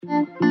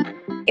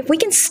If we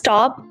can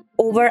stop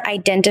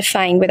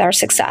over-identifying with our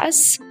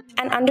success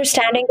and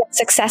understanding that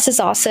success is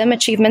awesome,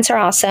 achievements are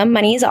awesome,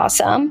 money is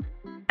awesome.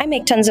 I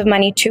make tons of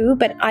money too,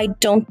 but I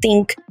don't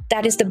think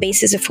that is the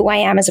basis of who I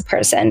am as a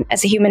person,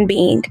 as a human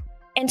being.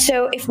 And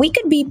so if we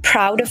could be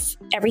proud of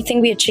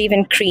everything we achieve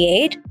and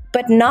create,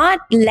 but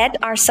not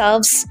let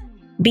ourselves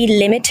be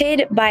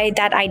limited by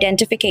that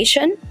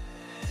identification,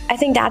 I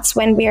think that's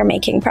when we are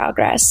making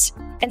progress.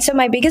 And so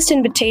my biggest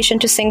invitation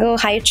to single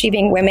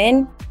high-achieving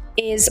women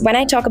is when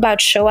I talk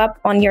about show up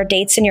on your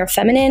dates in your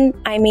feminine,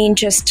 I mean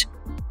just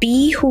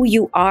be who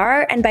you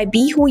are. And by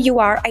be who you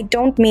are, I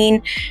don't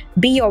mean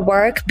be your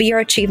work, be your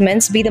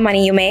achievements, be the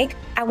money you make.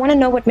 I want to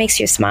know what makes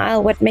you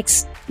smile, what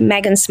makes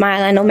Megan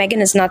smile. I know Megan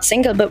is not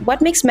single, but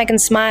what makes Megan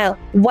smile?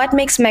 What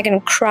makes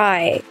Megan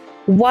cry?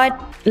 What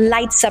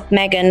lights up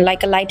Megan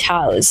like a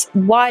lighthouse?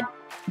 What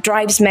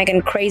drives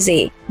Megan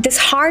crazy? This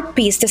heart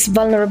piece, this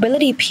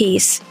vulnerability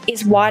piece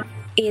is what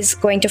is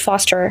going to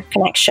foster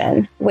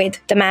connection with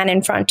the man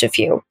in front of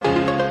you.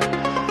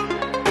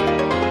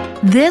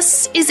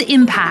 This is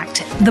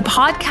Impact, the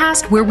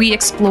podcast where we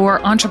explore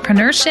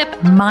entrepreneurship,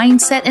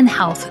 mindset, and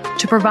health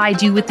to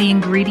provide you with the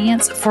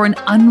ingredients for an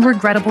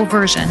unregrettable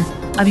version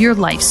of your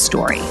life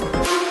story.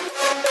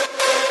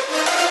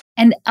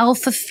 An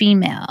alpha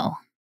female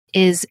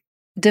is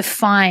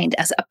defined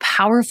as a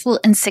powerful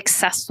and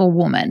successful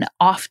woman,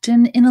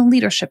 often in a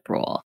leadership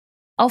role.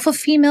 Alpha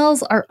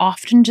females are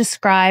often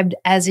described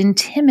as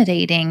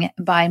intimidating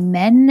by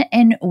men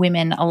and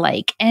women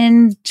alike.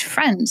 And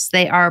friends,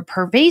 they are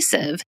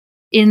pervasive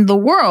in the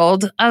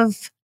world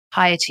of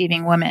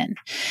high-achieving women.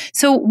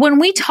 So when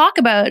we talk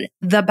about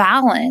the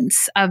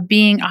balance of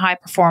being a high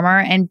performer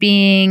and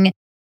being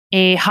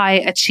a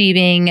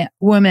high-achieving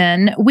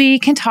woman, we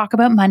can talk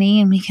about money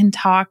and we can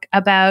talk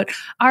about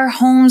our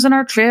homes and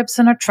our trips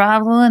and our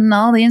travel and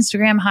all the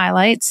Instagram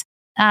highlights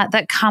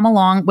that come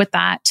along with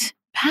that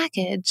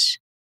package.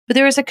 But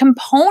there is a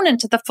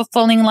component to the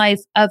fulfilling life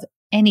of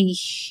any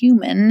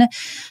human,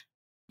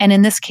 and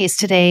in this case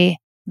today,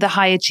 the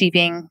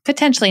high-achieving,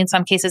 potentially in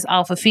some cases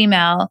alpha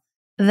female,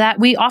 that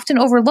we often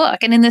overlook.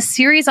 And in this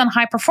series on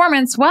high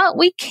performance, well,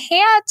 we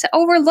can't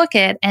overlook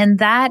it, and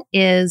that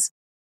is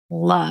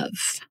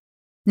love.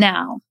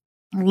 Now,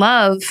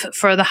 love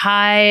for the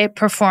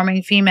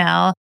high-performing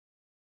female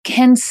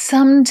can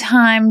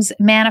sometimes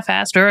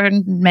manifest, or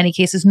in many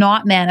cases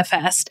not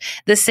manifest,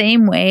 the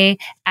same way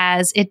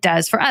as it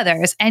does for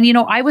others. And, you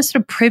know, I was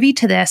sort of privy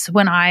to this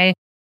when I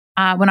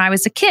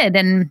was a kid,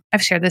 and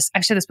I've shared this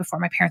before.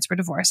 My parents were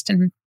divorced,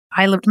 and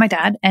I lived with my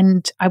dad,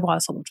 and I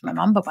also lived with my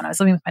mom, but when I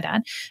was living with my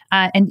dad,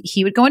 and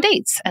he would go on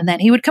dates, and then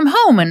he would come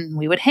home and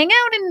we would hang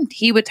out and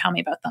he would tell me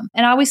about them.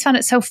 And I always found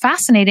it so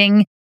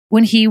fascinating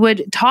when he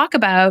would talk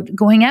about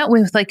going out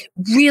with like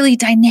really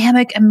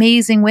dynamic,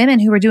 amazing women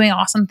who were doing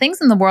awesome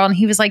things in the world. And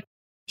he was like,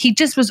 he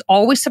just was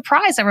always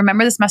surprised. I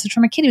remember this message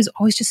from a kid. He was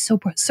always just so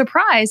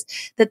surprised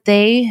that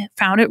they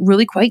found it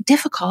really quite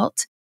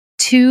difficult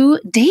to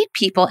date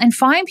people and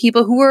find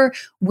people who were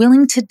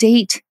willing to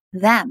date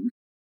them.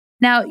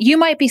 Now, you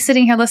might be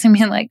sitting here listening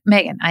being like,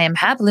 Megan, I am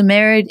happily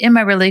married in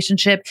my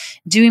relationship,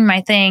 doing my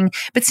thing.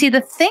 But see,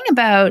 the thing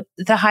about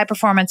the high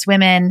performance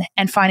women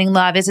and finding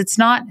love is it's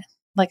not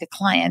like a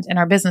client in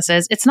our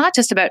businesses. It's not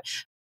just about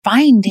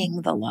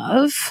finding the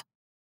love.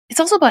 It's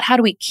also about how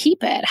do we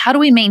keep it? How do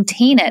we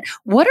maintain it?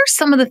 What are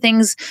some of the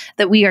things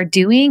that we are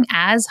doing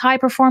as high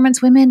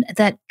performance women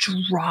that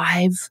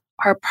drive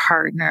our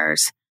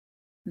partners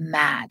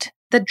mad,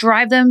 that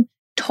drive them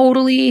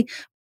totally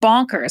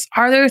bonkers?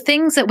 Are there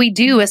things that we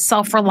do as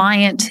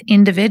self-reliant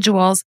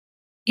individuals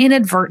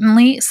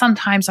inadvertently,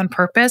 sometimes on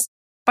purpose,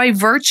 by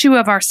virtue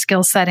of our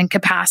skill set and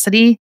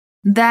capacity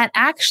that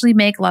actually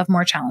make love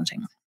more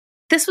challenging?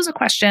 This was a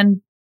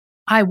question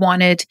I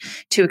wanted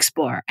to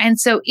explore. And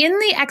so in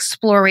the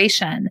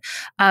exploration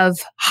of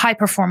high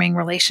performing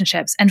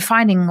relationships and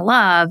finding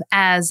love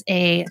as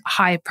a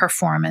high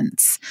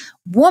performance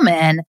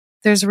woman,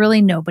 there's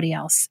really nobody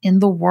else in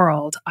the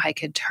world I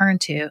could turn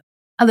to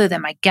other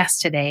than my guest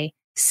today,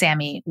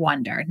 Sami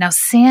Wunder. Now,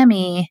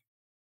 Sami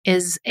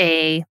is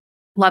a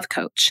love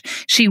coach.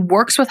 She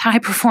works with high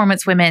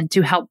performance women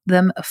to help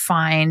them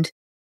find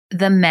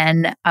the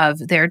men of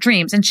their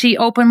dreams. And she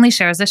openly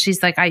shares this.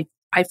 She's like,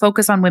 I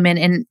focus on women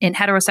in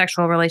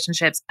heterosexual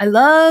relationships. I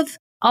love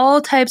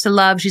all types of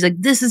love. She's like,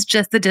 this is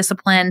just the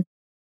discipline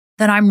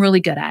that I'm really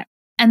good at.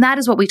 And that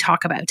is what we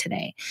talk about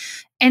today.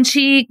 And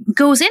she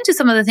goes into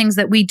some of the things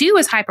that we do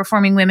as high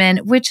performing women,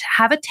 which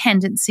have a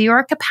tendency or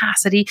a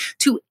capacity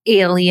to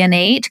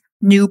alienate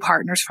new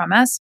partners from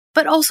us,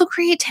 but also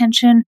create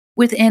tension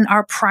within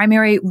our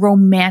primary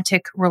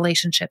romantic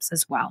relationships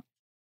as well.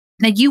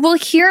 Now, you will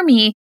hear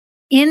me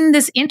in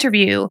this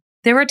interview.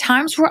 There were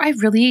times where I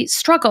really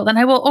struggled, and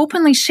I will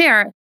openly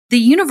share the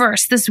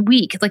universe this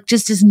week, like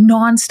just is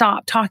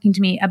nonstop talking to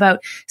me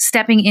about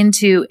stepping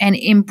into and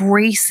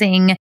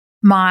embracing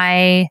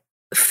my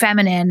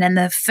feminine and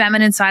the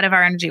feminine side of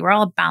our energy. We're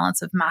all a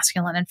balance of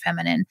masculine and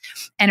feminine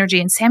energy.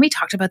 And Sami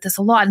talked about this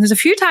a lot. And there's a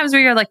few times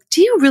where you're like,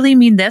 do you really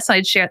mean this?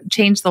 I'd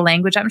change the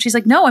language up. And she's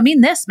like, no, I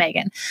mean this,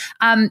 Megan.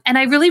 And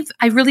I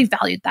really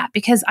valued that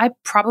because I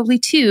probably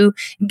too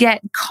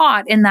get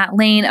caught in that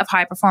lane of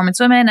high performance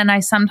women. And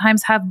I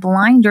sometimes have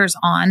blinders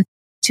on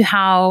to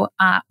how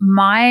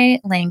my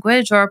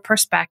language or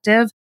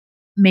perspective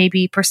may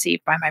be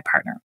perceived by my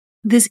partner.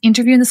 This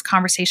interview and this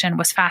conversation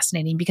was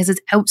fascinating because it's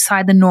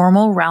outside the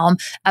normal realm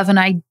of an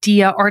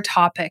idea or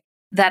topic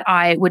that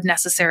I would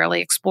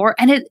necessarily explore.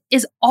 And it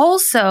is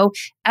also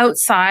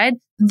outside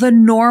the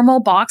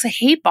normal box. I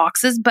hate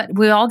boxes, but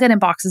we all get in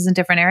boxes in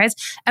different areas.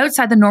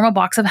 Outside the normal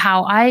box of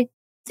how I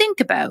think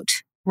about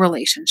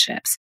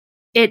relationships.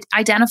 It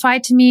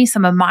identified to me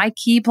some of my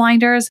key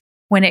blinders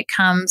when it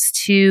comes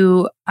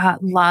to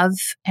love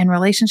and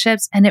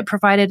relationships, and it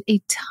provided a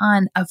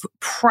ton of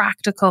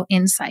practical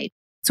insight.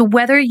 So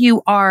whether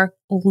you are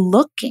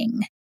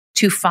looking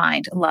to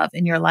find love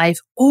in your life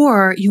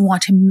or you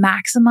want to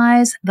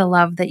maximize the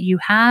love that you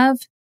have,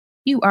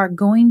 you are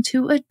going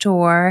to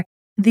adore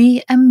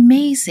the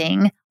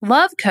amazing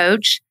love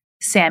coach,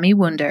 Sami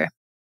Wunder.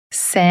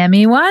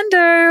 Sami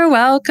Wunder,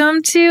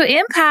 welcome to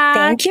Impact.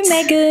 Thank you,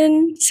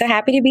 Megan. So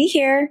happy to be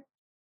here.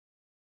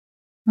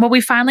 Well, we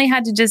finally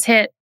had to just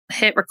hit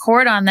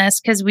record on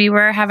this because we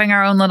were having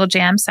our own little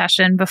jam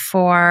session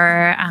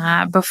before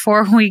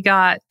we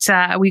got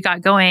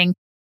going.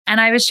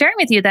 And I was sharing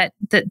with you that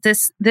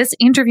this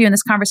interview and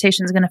this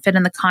conversation is going to fit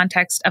in the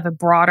context of a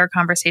broader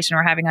conversation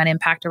we're having on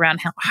Impact around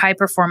high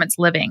performance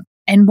living.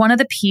 And one of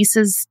the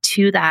pieces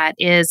to that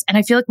is, and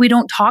I feel like we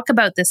don't talk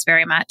about this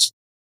very much,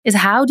 is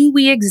how do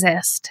we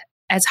exist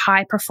as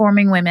high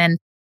performing women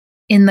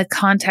in the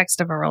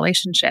context of a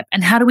relationship?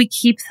 And how do we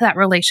keep that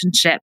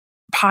relationship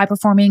high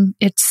performing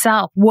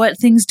itself? What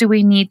things do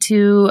we need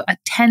to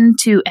attend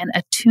to and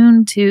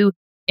attune to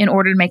in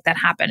order to make that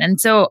happen? And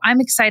so I'm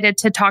excited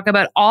to talk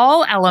about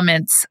all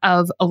elements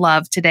of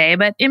love today,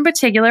 but in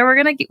particular,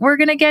 we're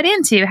gonna get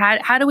into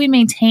how do we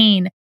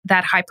maintain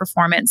that high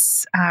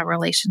performance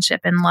relationship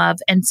in love.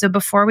 And so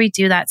before we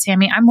do that,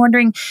 Sami, I'm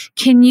wondering,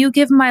 can you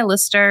give my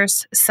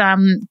listeners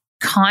some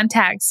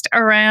context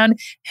around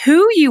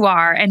who you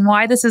are and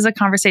why this is a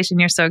conversation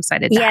you're so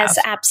excited to have? Yes,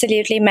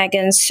 absolutely,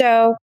 Megan.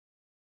 So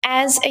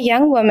as a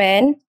young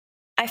woman,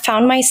 I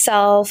found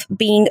myself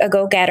being a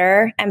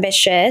go-getter,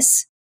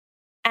 ambitious,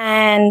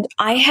 and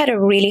I had a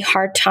really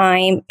hard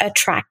time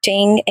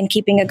attracting and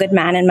keeping a good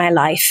man in my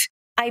life.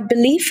 I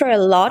believe for a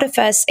lot of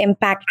us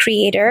impact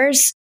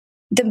creators,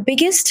 the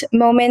biggest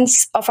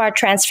moments of our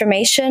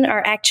transformation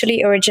are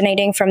actually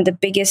originating from the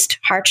biggest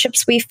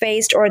hardships we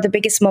faced or the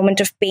biggest moment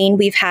of pain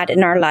we've had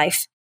in our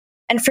life.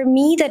 And for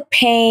me, that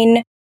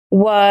pain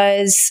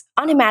was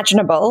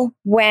unimaginable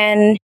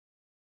when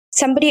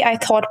somebody I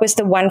thought was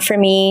the one for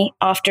me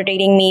after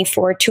dating me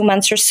for 2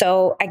 months or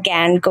so,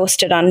 again,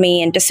 ghosted on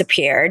me and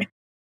disappeared.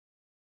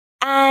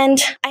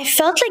 And I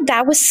felt like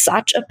that was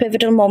such a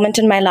pivotal moment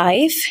in my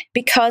life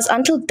because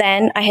until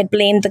then I had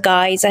blamed the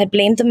guys, I had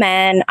blamed the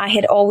men. I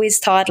had always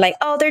thought like,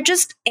 oh, they're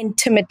just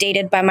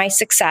intimidated by my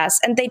success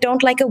and they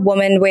don't like a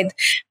woman with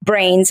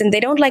brains and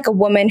they don't like a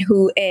woman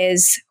who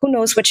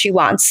knows what she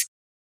wants.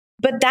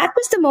 But that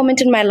was the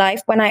moment in my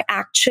life when I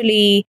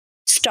actually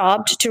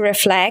stopped to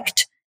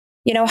reflect,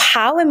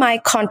 how am I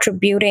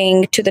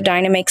contributing to the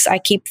dynamics I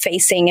keep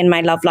facing in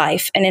my love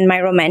life and in my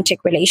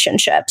romantic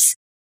relationships?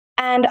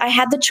 And I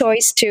had the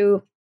choice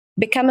to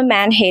become a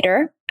man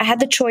hater. I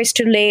had the choice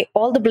to lay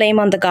all the blame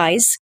on the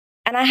guys.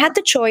 And I had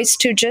the choice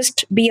to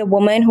just be a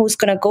woman who's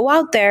going to go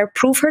out there,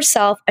 prove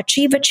herself,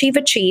 achieve,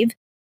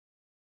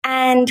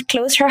 and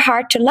close her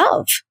heart to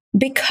love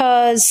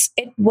because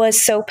it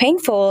was so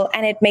painful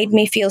and it made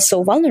me feel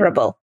so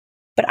vulnerable.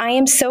 But I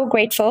am so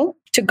grateful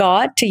to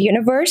God, to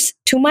universe,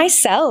 to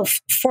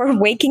myself for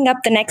waking up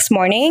the next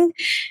morning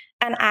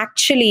and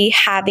actually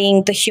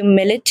having the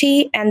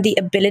humility and the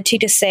ability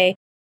to say,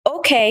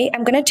 okay,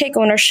 I'm going to take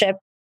ownership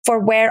for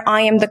where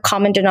I am the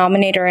common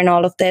denominator in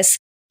all of this.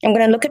 I'm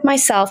going to look at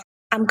myself.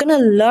 I'm going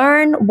to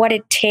learn what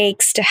it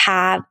takes to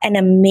have an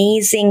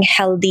amazing,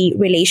 healthy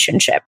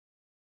relationship.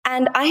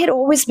 And I had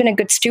always been a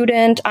good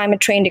student. I'm a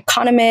trained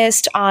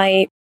economist.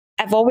 I've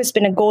always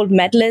been a gold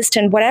medalist.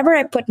 And whatever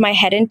I put my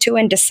head into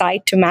and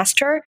decide to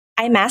master,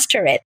 I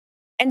master it.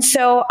 And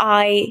so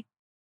I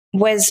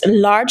was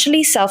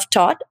largely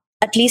self-taught.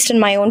 At least in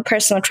my own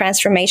personal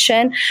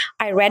transformation,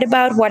 I read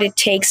about what it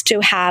takes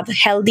to have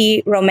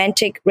healthy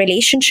romantic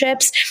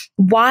relationships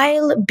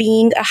while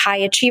being a high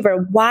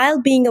achiever,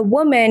 while being a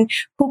woman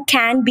who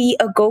can be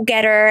a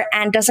go-getter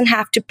and doesn't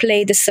have to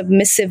play the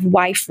submissive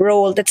wife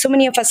role that so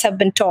many of us have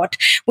been taught.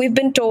 We've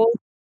been told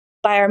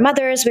by our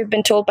mothers, we've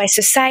been told by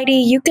society,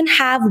 you can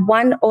have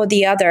one or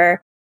the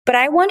other. But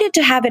I wanted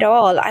to have it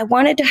all. I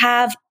wanted to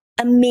have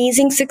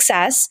amazing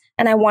success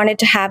and I wanted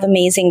to have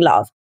amazing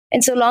love.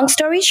 And so long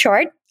story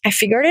short, I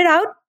figured it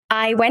out.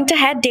 I went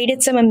ahead,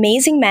 dated some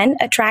amazing men,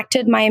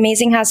 attracted my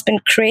amazing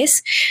husband,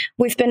 Chris.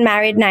 We've been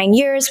married 9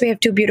 years. We have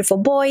 2 beautiful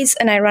boys,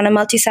 and I run a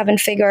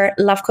multi-7-figure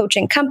love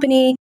coaching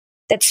company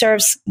that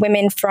serves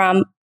women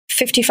from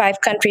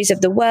 55 countries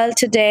of the world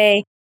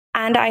today.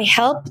 And I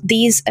help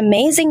these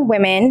amazing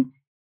women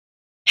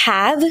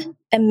have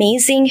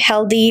amazing,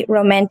 healthy,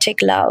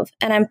 romantic love.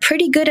 And I'm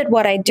pretty good at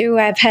what I do.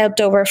 I've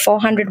helped over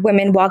 400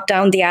 women walk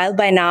down the aisle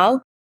by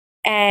now,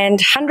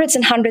 and hundreds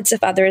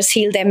of others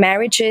heal their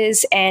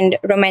marriages and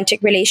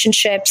romantic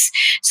relationships.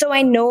 So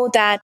I know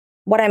that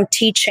what I'm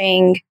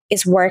teaching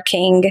is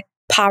working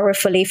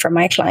powerfully for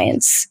my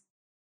clients.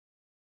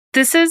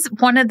 This is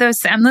one of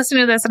those, I'm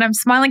listening to this and I'm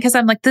smiling because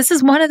I'm like, this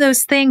is one of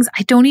those things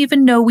I don't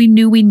even know we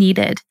knew we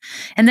needed.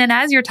 And then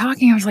as you're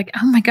talking, I was like,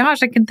 oh my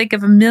gosh, I can think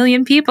of a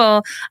million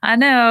people I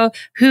know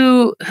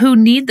who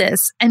need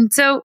this. And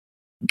so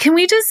can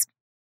we just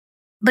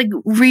like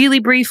really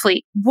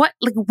briefly, what,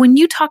 like when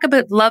you talk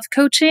about love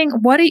coaching,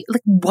 what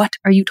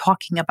are you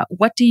talking about?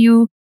 What do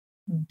you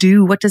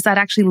do? What does that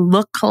actually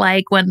look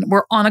like when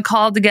we're on a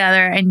call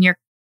together and you're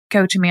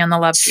coaching me on the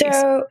love piece?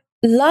 So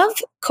love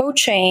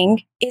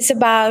coaching is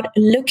about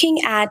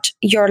looking at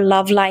your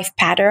love life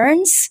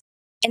patterns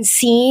and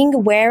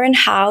seeing where and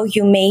how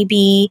you may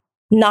be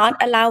not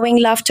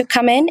allowing love to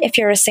come in if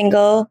you're a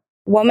single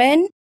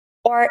woman,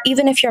 or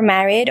even if you're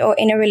married or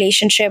in a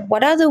relationship.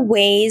 What are the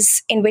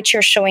ways in which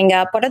you're showing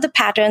up? What are the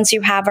patterns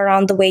you have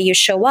around the way you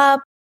show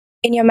up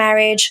in your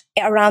marriage,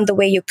 around the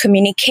way you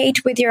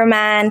communicate with your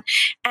man?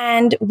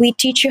 And we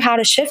teach you how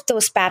to shift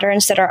those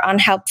patterns that are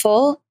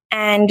unhelpful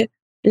and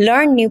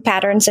learn new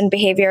patterns and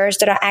behaviors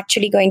that are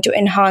actually going to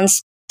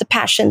enhance the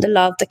passion, the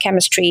love, the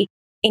chemistry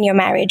in your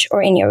marriage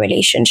or in your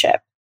relationship.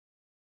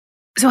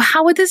 So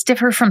how would this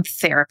differ from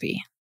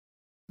therapy?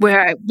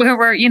 Where we're,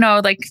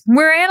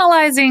 we're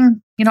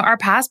analyzing, our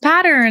past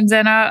patterns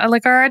and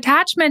our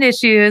attachment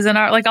issues and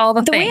all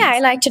the things. The way I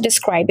like to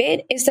describe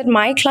it is that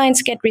my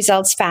clients get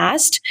results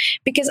fast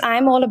because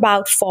I'm all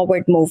about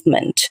forward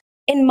movement.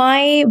 In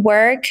my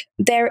work,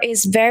 there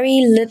is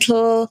very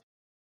little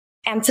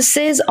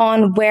emphasis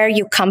on where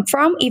you come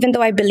from, even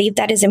though I believe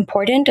that is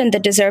important and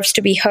that deserves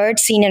to be heard,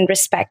 seen, and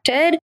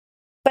respected.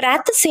 But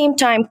at the same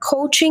time,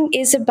 coaching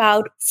is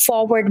about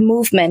forward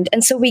movement.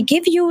 And so we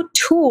give you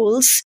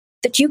tools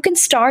that you can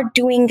start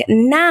doing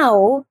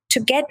now to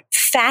get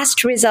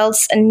fast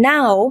results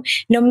now,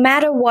 no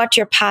matter what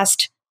your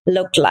past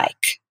looked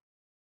like.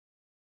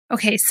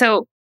 Okay,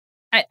 so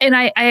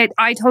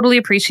I totally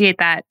appreciate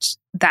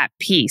that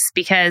piece,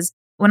 because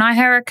when I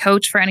hire a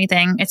coach for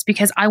anything, it's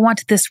because I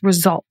want this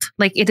result.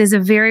 Like, it is a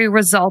very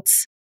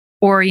results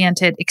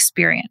oriented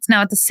experience.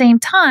 Now, at the same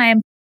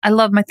time, I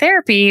love my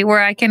therapy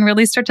where I can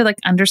really start to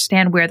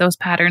understand where those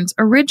patterns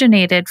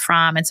originated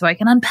from. And so I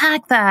can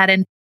unpack that,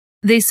 and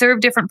they serve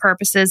different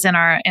purposes in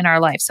our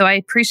life. So I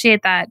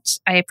appreciate that.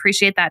 I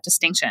appreciate that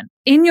distinction.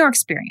 In your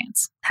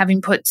experience,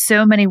 having put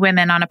so many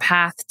women on a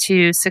path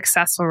to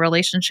successful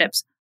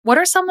relationships, what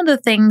are some of the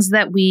things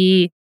that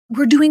we're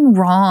doing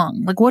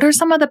wrong? Like, what are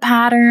some of the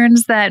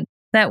patterns that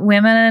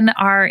women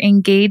are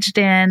engaged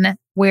in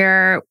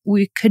where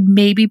we could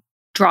maybe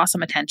draw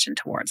some attention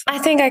towards them? I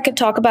think I could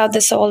talk about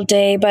this all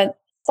day, but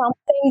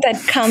something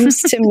that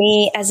comes to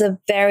me as a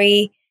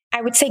very,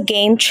 I would say,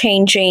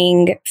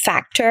 game-changing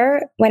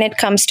factor when it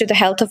comes to the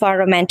health of our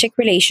romantic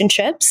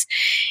relationships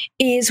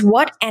is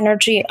what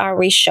energy are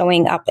we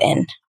showing up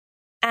in?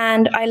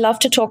 And I love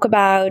to talk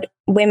about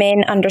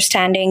women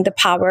understanding the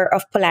power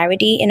of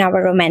polarity in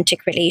our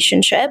romantic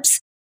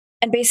relationships.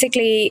 And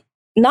basically,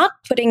 not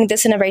putting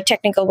this in a very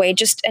technical way,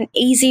 just an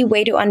easy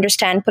way to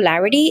understand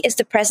polarity is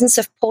the presence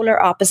of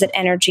polar opposite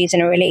energies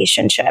in a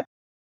relationship.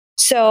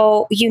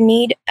 So you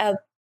need a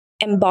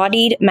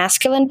embodied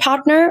masculine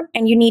partner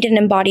and you need an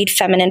embodied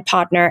feminine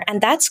partner.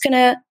 And that's going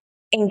to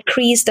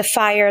increase the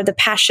fire, the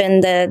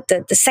passion,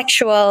 the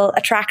sexual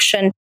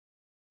attraction.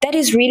 That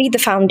is really the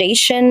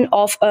foundation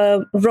of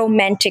a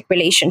romantic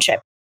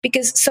relationship.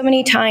 Because so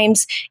many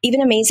times,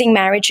 even amazing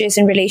marriages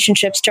and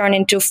relationships turn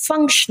into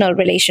functional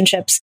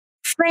relationships,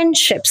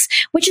 friendships,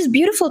 which is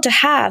beautiful to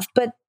have.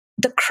 But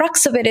the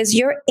crux of it is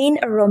you're in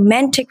a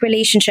romantic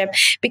relationship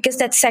because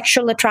that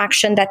sexual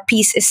attraction, that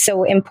piece is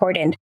so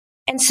important.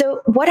 And so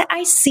what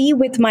I see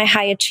with my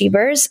high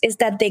achievers is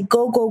that they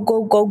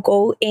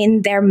go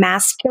in their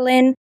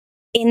masculine,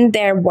 in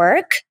their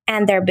work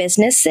and their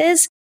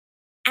businesses.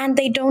 And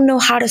they don't know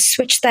how to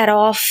switch that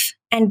off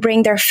and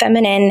bring their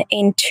feminine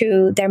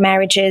into their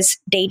marriages,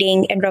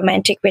 dating, and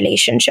romantic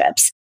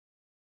relationships.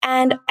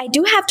 And I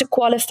do have to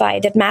qualify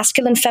that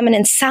masculine,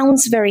 feminine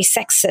sounds very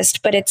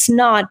sexist, but it's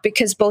not,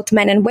 because both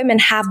men and women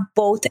have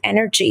both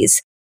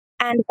energies.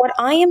 And what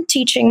I am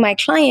teaching my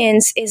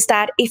clients is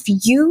that if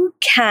you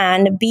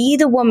can be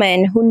the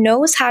woman who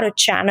knows how to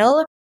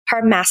channel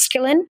her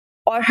masculine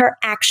or her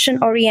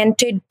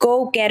action-oriented,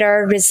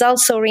 go-getter,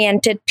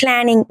 results-oriented,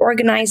 planning,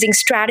 organizing,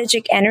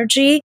 strategic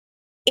energy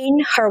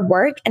in her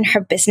work and her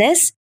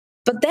business,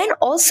 but then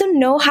also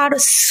know how to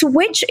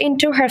switch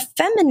into her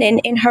feminine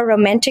in her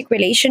romantic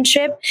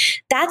relationship,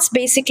 that's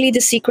basically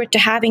the secret to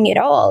having it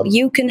all.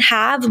 You can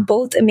have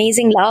both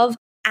amazing love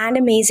and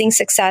amazing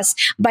success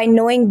by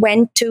knowing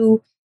when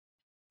to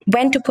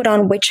put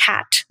on which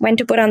hat, when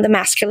to put on the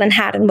masculine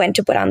hat and when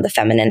to put on the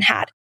feminine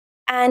hat.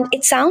 And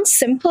it sounds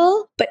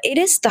simple, but it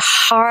is the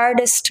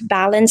hardest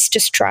balance to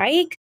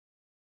strike,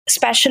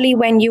 especially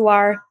when you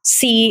are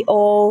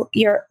CEO,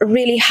 you're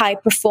really high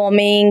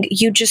performing,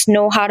 you just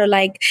know how to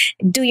like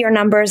do your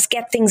numbers,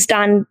 get things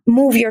done,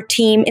 move your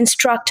team,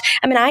 instruct.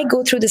 I mean, I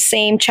go through the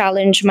same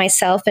challenge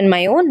myself in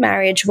my own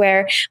marriage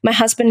where my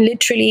husband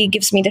literally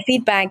gives me the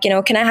feedback,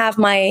 can I have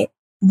my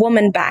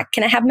woman back?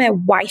 Can I have my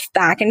wife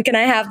back? And can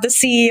I have the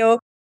CEO,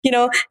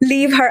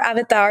 leave her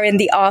avatar in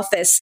the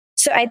office?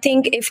 So I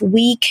think if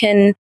we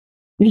can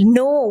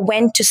know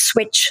when to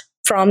switch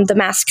from the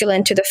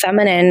masculine to the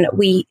feminine,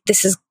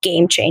 this is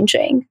game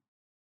changing.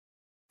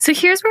 So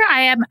here's where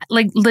I am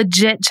like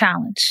legit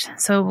challenged.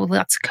 So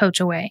let's coach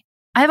away.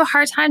 I have a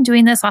hard time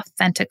doing this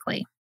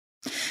authentically.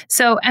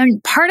 So,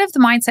 and part of the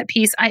mindset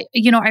piece, I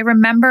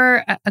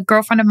remember a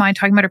girlfriend of mine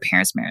talking about her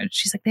parents' marriage.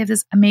 She's like, they have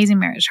this amazing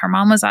marriage. Her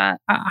mom was a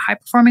high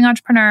performing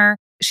entrepreneur.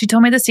 She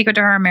told me the secret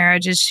to her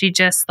marriage is she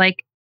just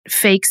like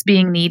fakes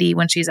being needy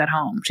when she's at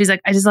home. She's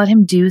like, I just let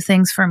him do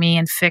things for me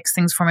and fix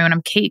things for me when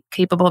I'm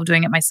capable of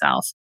doing it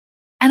myself.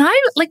 And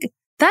I like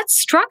that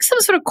struck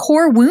some sort of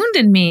core wound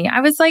in me.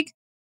 I was like,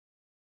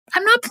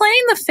 I'm not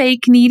playing the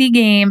fake needy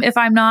game if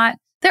I'm not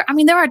there. I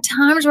mean, there are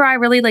times where I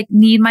really like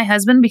need my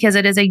husband because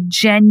it is a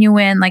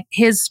genuine, like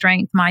his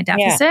strength, my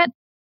deficit. Yeah.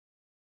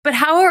 But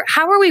how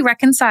are we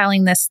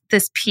reconciling this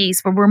piece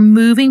where we're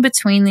moving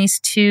between these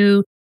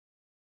two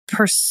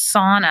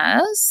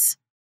personas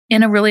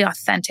in a really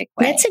authentic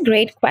way? That's a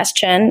great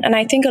question. And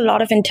I think a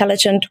lot of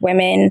intelligent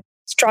women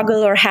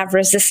struggle or have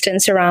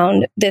resistance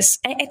around this.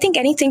 I think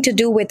anything to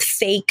do with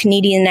fake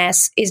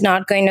neediness is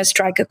not going to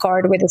strike a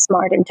chord with a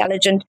smart,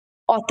 intelligent,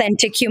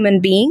 authentic human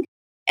being.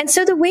 And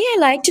so the way I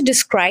like to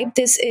describe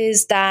this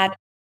is that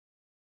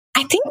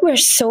I think we're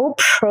so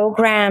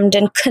programmed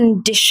and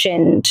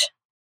conditioned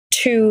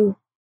to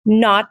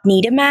not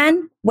need a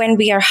man when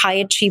we are high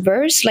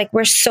achievers. Like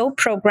we're so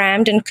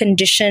programmed and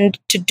conditioned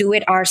to do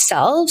it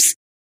ourselves.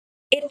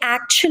 It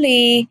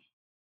actually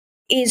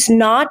is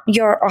not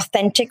your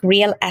authentic,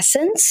 real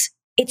essence.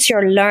 It's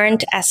your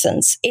learned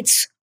essence.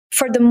 It's,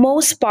 for the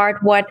most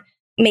part, what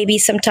maybe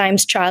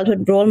sometimes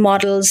childhood role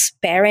models,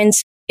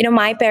 parents,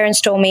 my parents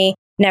told me,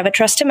 never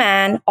trust a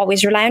man,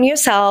 always rely on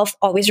yourself,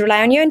 always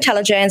rely on your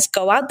intelligence,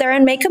 go out there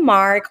and make a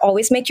mark,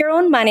 always make your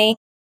own money.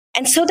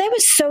 And so there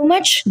was so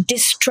much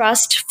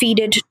distrust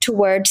feeded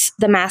towards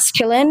the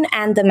masculine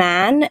and the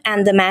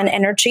man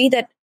energy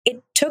that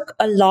it took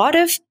a lot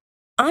of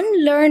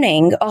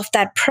unlearning of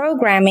that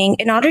programming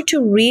in order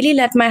to really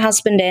let my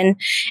husband in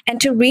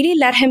and to really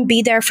let him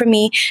be there for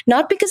me,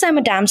 not because I'm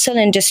a damsel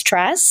in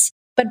distress,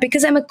 but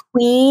because I'm a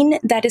queen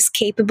that is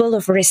capable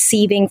of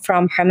receiving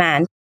from her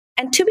man.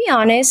 And to be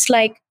honest,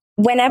 like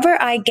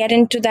whenever I get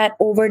into that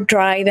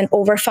overdrive and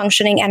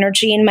overfunctioning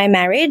energy in my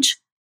marriage,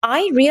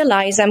 I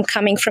realize I'm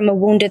coming from a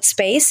wounded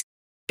space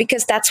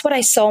because that's what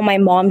I saw my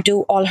mom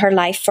do all her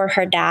life for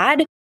her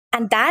dad.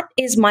 And that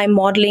is my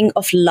modeling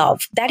of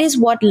love. That is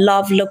what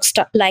love looks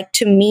like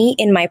to me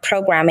in my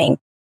programming.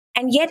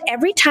 And yet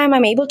every time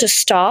I'm able to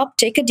stop,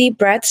 take a deep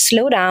breath,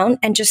 slow down,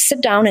 and just sit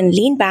down and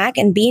lean back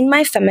and be in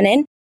my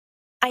feminine,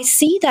 I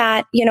see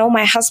that,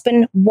 my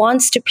husband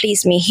wants to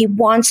please me. He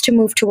wants to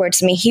move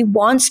towards me. He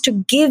wants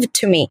to give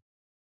to me.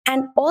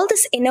 And all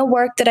this inner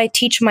work that I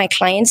teach my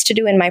clients to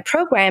do in my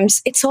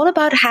programs, it's all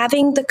about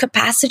having the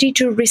capacity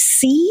to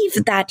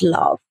receive that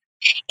love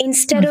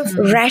instead of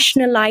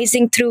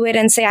rationalizing through it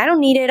and say, I don't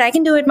need it. I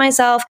can do it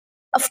myself.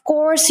 Of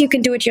course, you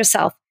can do it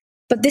yourself.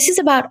 But this is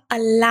about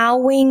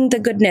allowing the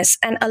goodness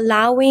and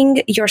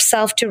allowing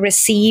yourself to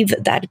receive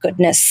that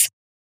goodness.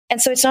 And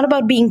so it's not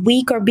about being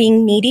weak or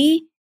being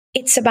needy.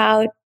 It's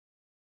about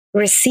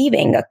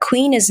receiving. A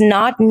queen is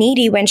not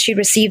needy when she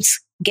receives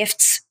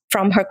gifts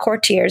from her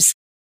courtiers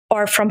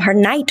or from her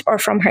knight or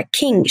from her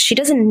king. She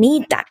doesn't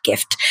need that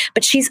gift,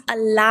 but she's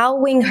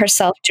allowing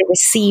herself to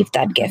receive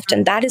that gift.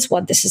 And that is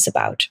what this is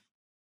about.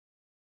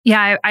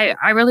 Yeah,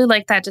 I really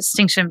like that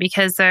distinction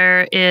because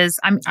there is,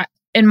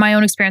 in my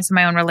own experience, in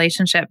my own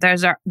relationship,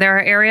 there are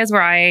areas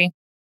where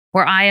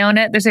I own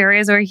it. There's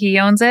areas where he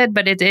owns it,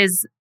 but it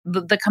is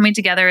the coming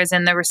together is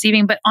in the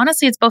receiving. But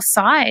honestly, it's both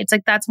sides.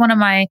 Like that's one of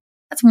my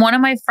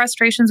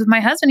frustrations with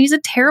my husband. He's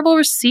a terrible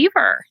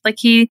receiver. Like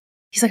he's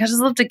like, I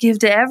just love to give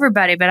to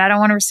everybody, but I don't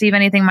want to receive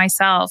anything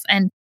myself.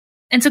 And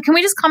so can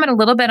we just comment a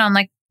little bit on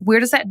like, where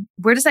does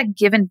that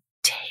give and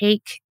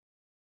take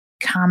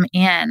come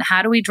in?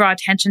 How do we draw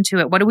attention to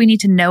it? What do we need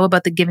to know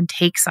about the give and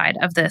take side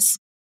of this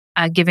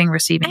giving,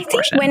 receiving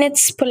portion? I think when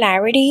it's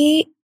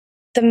polarity,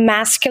 the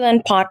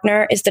masculine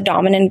partner is the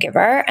dominant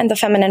giver and the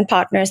feminine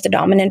partner is the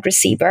dominant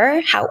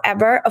receiver.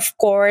 However, of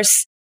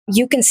course,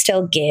 you can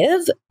still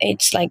give.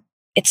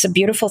 It's a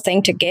beautiful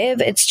thing to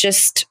give. It's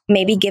just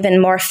maybe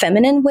given more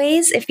feminine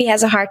ways if he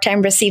has a hard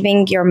time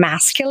receiving your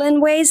masculine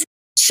ways.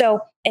 So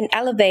in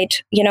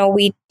Elevate,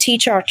 we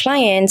teach our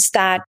clients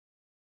that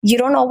you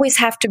don't always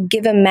have to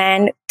give a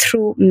man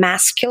through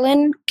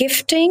masculine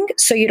gifting.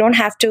 So you don't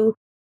have to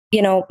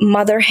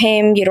mother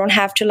him. You don't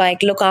have to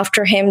like look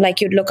after him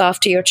like you'd look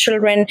after your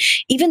children,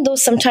 even though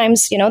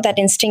sometimes, that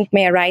instinct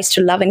may arise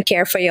to love and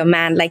care for your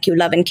man like you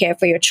love and care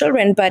for your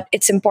children. But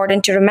it's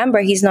important to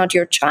remember he's not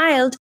your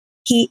child.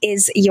 He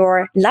is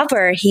your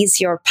lover. He's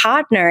your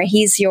partner.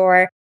 He's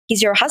your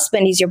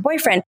husband. He's your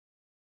boyfriend.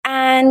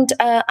 And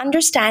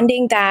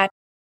understanding that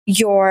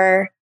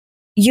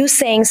you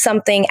saying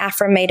something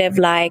affirmative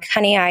like,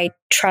 honey, I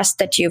trust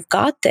that you've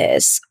got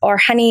this, or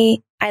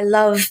honey, I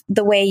love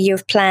the way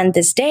you've planned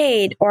this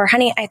date, or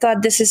honey, I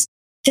thought this is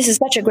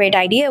such a great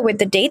idea with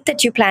the date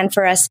that you planned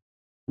for us.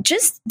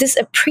 Just this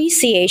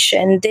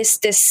appreciation, this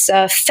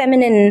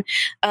feminine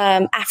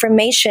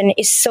affirmation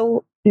is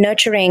so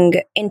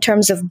nurturing in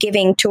terms of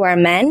giving to our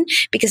men,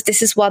 because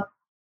this is what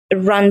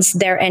runs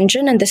their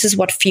engine and this is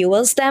what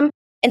fuels them.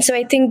 And so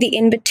I think the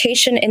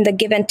invitation in the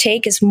give and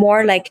take is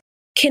more like,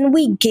 can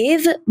we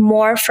give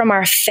more from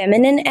our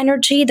feminine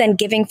energy than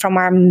giving from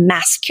our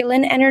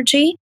masculine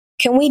energy?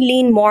 Can we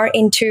lean more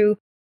into,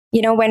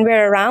 when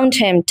we're around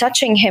him,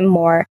 touching him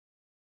more?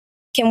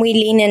 Can we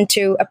lean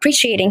into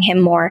appreciating him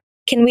more?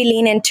 Can we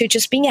lean into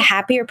just being a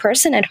happier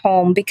person at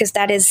home? Because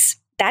that is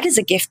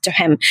a gift to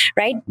him,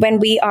 right? When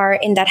we are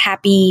in that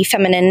happy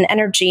feminine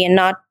energy and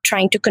not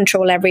trying to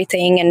control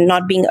everything and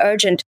not being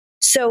urgent.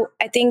 So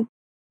I think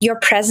your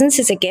presence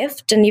is a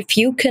gift. And if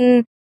you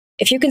can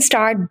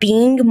start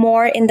being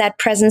more in that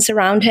presence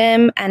around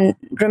him and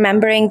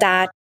remembering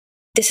that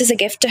this is a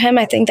gift to him,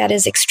 I think that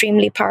is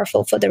extremely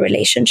powerful for the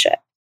relationship.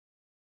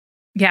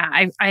 Yeah,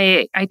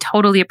 I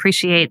totally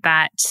appreciate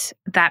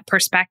that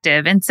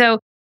perspective. And so,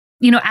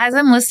 as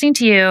I'm listening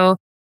to you,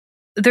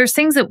 there's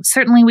things that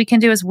certainly we can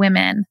do as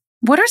women.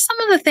 What are some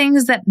of the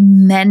things that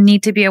men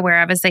need to be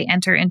aware of as they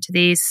enter into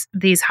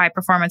these high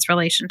performance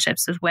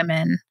relationships with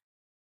women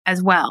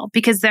as well?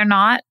 Because they're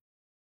not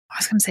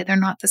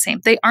the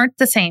same. They aren't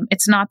the same.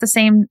 It's not the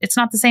same. It's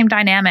not the same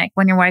dynamic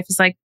when your wife is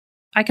like,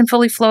 I can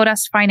fully float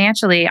us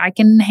financially. I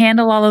can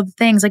handle all of the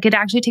things. Like, it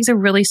actually takes a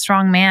really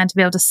strong man to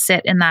be able to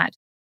sit in that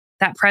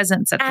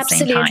presence at the same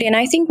time. Absolutely. And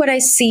I think what I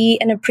see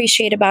and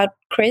appreciate about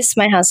Chris,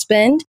 my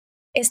husband,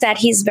 is that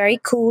he's very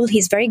cool.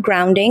 He's very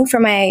grounding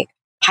for my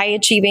high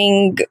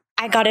achieving,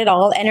 I got it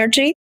all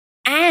energy.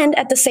 And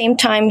at the same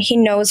time, he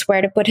knows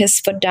where to put his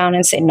foot down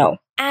and say no.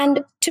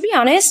 And to be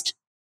honest,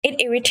 it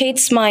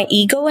irritates my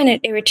ego and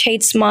it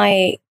irritates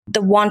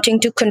the wanting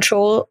to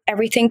control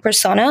everything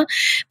persona,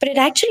 but it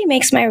actually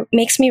makes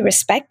me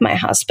respect my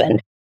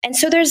husband. And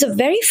so there's a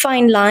very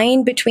fine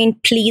line between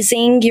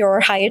pleasing your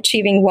high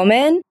achieving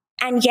woman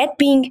and yet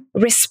being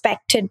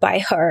respected by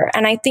her.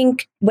 And I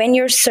think when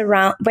you're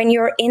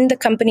in the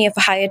company of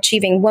a high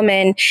achieving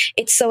woman,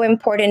 it's so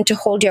important to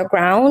hold your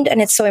ground,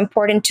 and it's so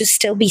important to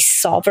still be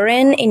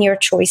sovereign in your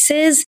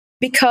choices,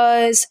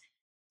 because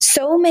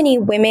so many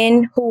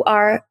women who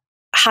are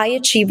high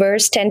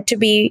achievers tend to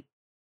be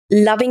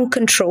loving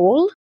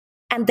control,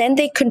 and then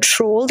they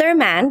control their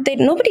man.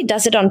 Nobody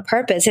does it on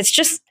purpose. It's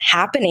just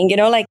happening,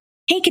 like,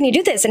 hey, can you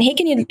do this? And hey,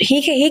 can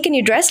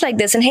you dress like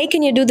this? And hey,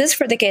 can you do this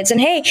for the kids?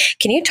 And hey,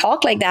 can you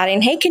talk like that?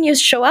 And hey, can you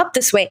show up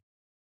this way?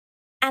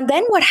 And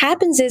then what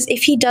happens is,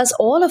 if he does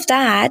all of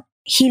that,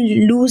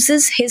 he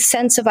loses his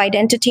sense of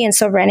identity and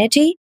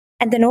sovereignty.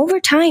 And then over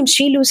time,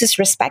 she loses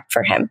respect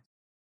for him.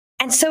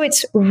 And so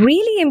it's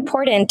really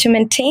important to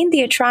maintain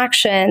the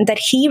attraction that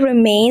he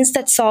remains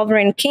that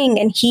sovereign king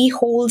and he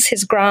holds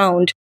his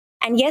ground.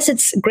 And yes,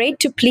 it's great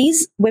to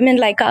please women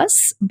like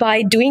us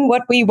by doing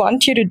what we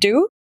want you to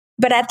do.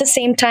 But at the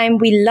same time,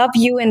 we love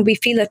you and we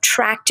feel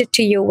attracted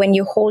to you when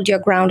you hold your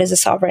ground as a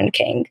sovereign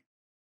king.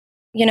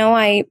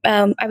 I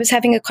was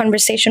having a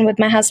conversation with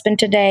my husband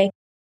today,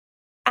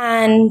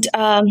 and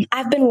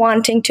I've been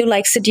wanting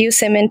to seduce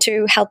him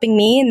into helping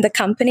me in the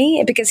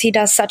company because he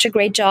does such a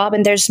great job,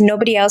 and there's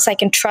nobody else I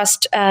can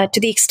trust to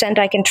the extent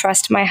I can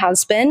trust my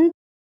husband.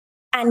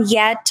 And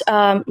yet,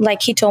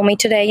 he told me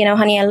today,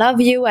 honey, I love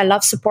you. I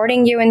love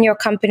supporting you in your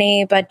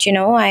company. But,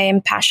 I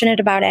am passionate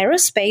about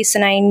aerospace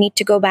and I need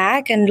to go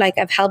back. And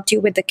I've helped you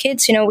with the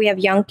kids. We have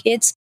young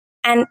kids.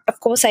 And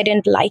of course, I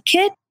didn't like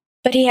it,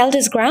 but he held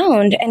his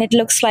ground. And it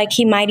looks like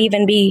he might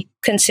even be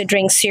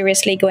considering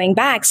seriously going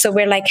back. So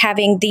we're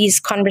having these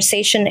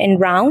conversations in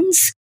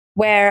rounds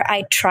where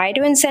I try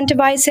to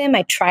incentivize him.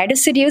 I try to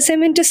seduce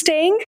him into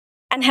staying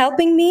and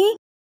helping me.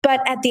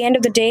 But at the end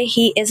of the day,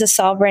 he is a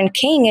sovereign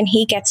king and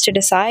he gets to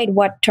decide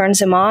what turns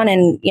him on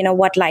and,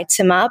 what lights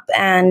him up.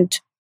 And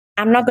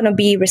I'm not going to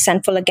be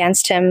resentful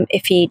against him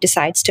if he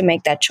decides to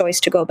make that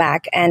choice to go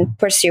back and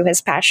pursue his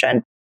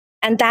passion.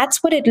 And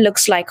that's what it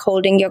looks like,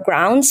 holding your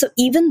ground. So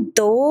even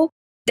though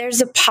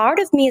there's a part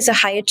of me as a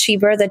high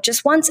achiever that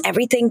just wants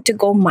everything to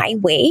go my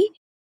way,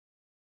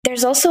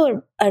 there's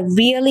also a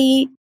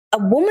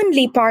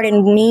womanly part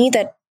in me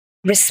that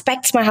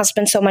respects my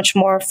husband so much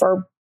more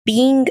for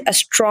being a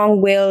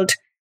strong-willed,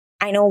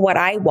 I know what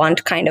I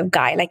want kind of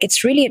guy.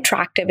 It's really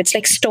attractive. It's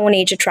like Stone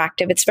Age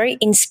attractive. It's very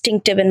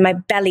instinctive in my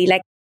belly.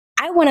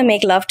 I want to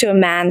make love to a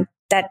man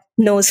that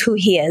knows who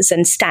he is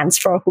and stands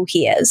for who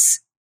he is.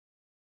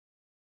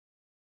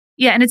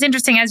 Yeah. And it's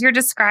interesting as you're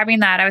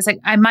describing that, I was like,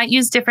 I might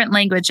use different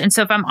language. And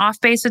so if I'm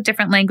off base with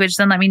different language,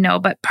 then let me know.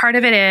 But part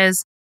of it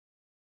is,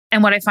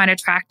 and what I find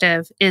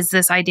attractive is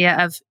this idea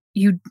of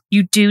you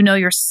do know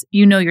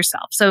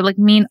yourself. So like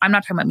me, I'm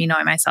not talking about me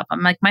knowing myself.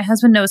 I'm like, my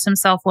husband knows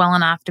himself well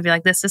enough to be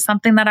like, this is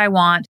something that I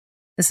want.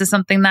 This is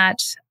something that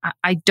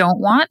I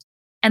don't want.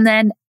 And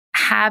then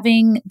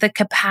having the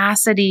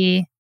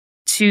capacity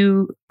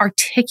to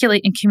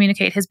articulate and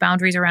communicate his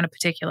boundaries around a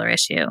particular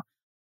issue,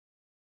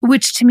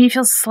 which to me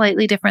feels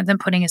slightly different than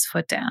putting his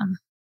foot down.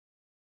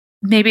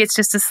 Maybe it's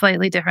just a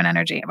slightly different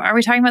energy. Are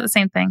we talking about the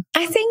same thing?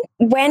 I think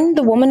when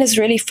the woman is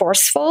really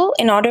forceful,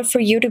 in order for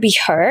you to be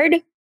heard,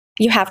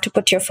 you have to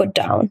put your foot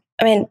down.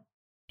 I mean,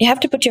 you have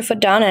to put your foot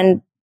down,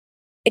 and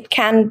it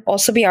can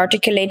also be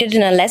articulated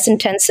in a less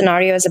intense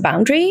scenario as a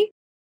boundary.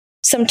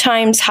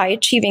 Sometimes high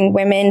achieving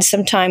women,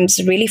 sometimes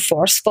really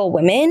forceful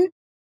women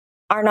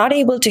are not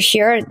able to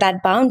hear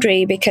that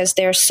boundary because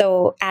they're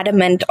so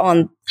adamant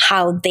on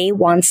how they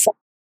want something.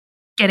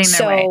 Getting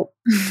their way.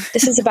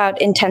 This is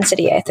about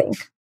intensity, I think.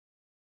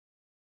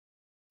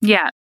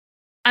 Yeah.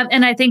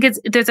 And I think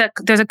there's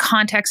a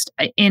context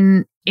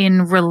in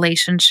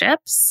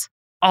relationships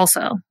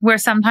also, where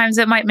sometimes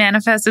it might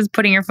manifest as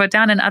putting your foot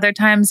down, and other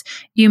times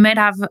you might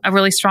have a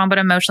really strong but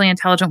emotionally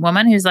intelligent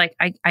woman who's like,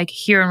 I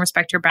hear and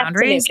respect your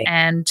boundaries.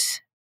 Absolutely.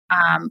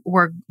 And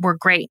we're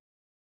great.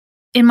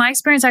 In my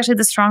experience, actually,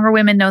 the stronger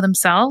women know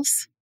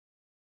themselves,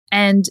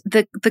 and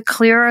the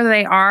clearer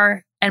they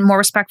are and more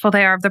respectful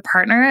they are of the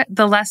partner,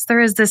 the less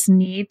there is this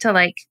need to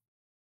like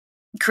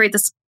create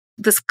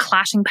this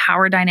clashing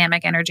power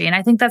dynamic energy. And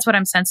I think that's what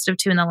I'm sensitive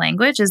to in the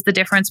language, is the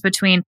difference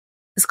between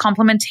this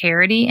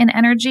complementarity in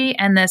energy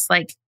and this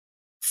like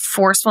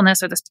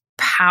forcefulness or this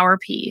power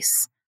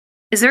piece.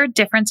 Is there a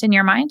difference in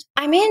your mind?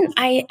 I mean,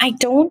 I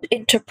don't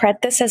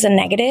interpret this as a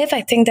negative.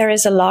 I think there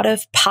is a lot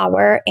of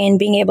power in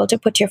being able to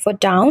put your foot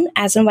down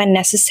as and when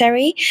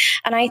necessary.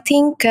 And I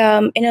think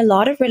in a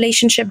lot of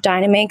relationship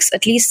dynamics,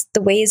 at least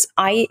the ways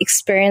I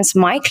experience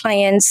my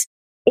clients,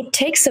 it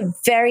takes a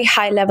very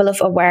high level of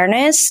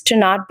awareness to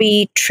not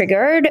be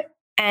triggered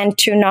and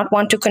to not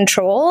want to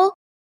control,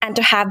 and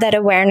to have that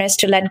awareness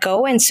to let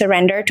go and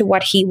surrender to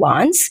what he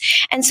wants.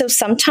 And so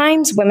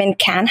sometimes women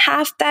can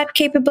have that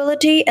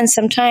capability, and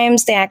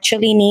sometimes they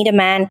actually need a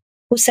man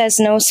who says,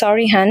 no,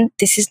 sorry, hun,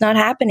 this is not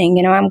happening.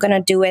 You know, I'm going to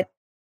do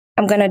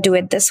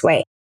it this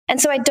way.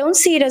 And so I don't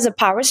see it as a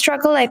power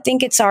struggle. I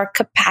think it's our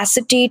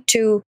capacity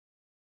to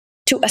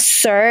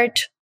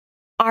assert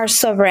our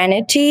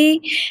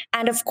sovereignty.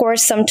 And of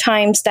course,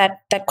 sometimes that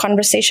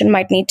conversation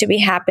might need to be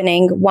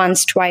happening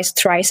once, twice,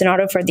 thrice in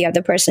order for the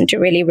other person to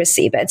really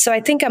receive it. So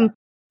I think I'm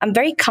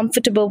very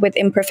comfortable with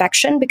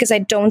imperfection, because I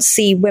don't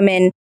see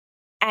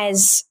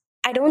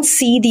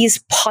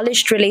these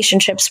polished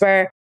relationships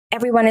where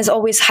everyone is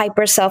always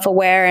hyper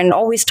self-aware and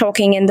always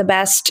talking in the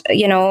best,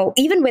 you know,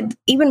 even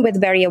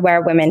with very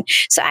aware women.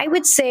 So I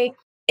would say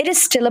it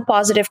is still a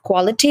positive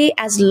quality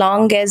as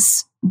long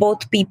as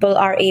both people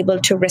are able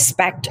to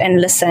respect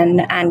and listen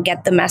and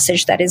get the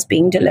message that is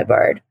being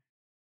delivered.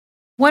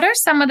 What are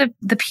some of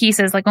the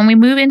pieces, like when we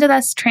move into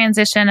this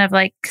transition of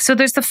like, so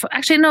there's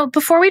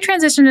before we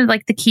transition to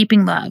like the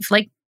keeping love,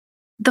 like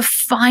the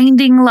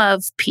finding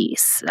love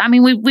piece. I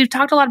mean, we've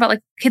talked a lot about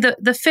like, okay,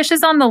 the fish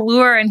is on the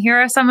lure, and here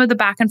are some of the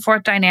back and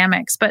forth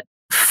dynamics, but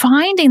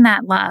finding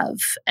that love,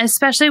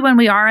 especially when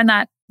we are in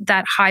that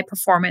high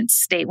performance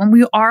state, when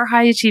we are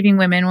high achieving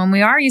women, when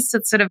we are used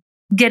to sort of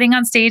getting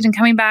on stage and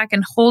coming back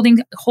and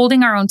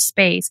holding our own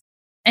space.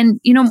 And,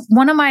 you know,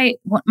 part of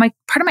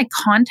my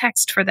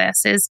context for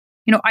this is,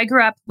 you know, I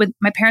grew up with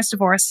my parents'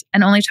 divorce,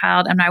 an only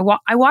child, and I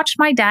watched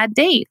my dad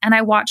date, and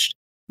I watched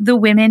the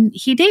women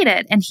he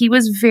dated, and he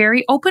was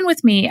very open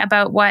with me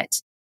about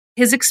what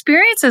his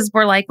experiences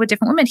were like with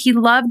different women. He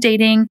loved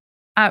dating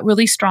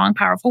really strong,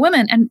 powerful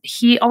women, and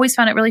he always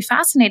found it really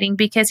fascinating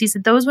because he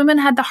said those women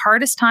had the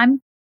hardest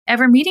time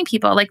ever meeting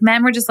people. Like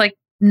men were just like,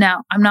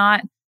 no, I'm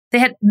not.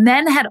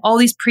 Men had all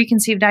these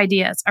preconceived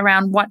ideas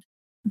around what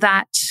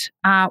that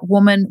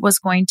woman was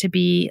going to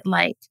be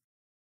like.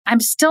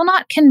 I'm still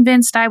not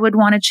convinced I would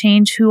want to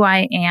change who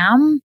I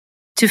am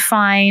to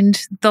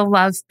find the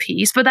love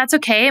piece, but that's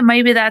okay.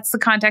 Maybe that's the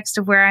context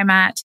of where I'm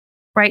at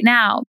right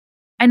now.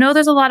 I know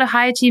there's a lot of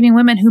high achieving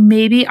women who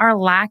maybe are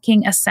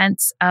lacking a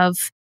sense of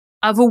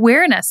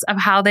awareness of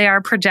how they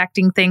are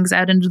projecting things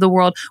out into the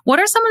world. What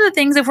are some of the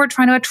things, if we're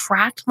trying to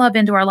attract love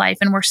into our life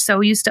and we're so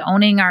used to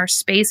owning our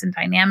space and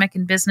dynamic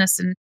and business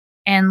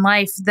and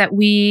life, that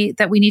we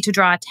need to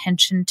draw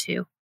attention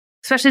to,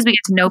 especially as we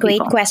get to know people?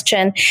 Great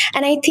question.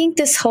 And I think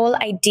this whole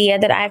idea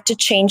that I have to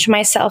change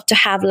myself to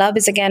have love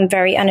is, again,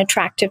 very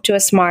unattractive to a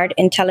smart,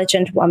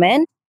 intelligent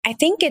woman. I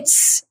think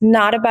it's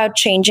not about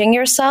changing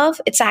yourself.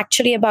 It's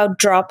actually about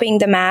dropping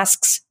the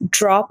masks,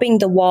 dropping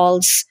the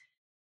walls,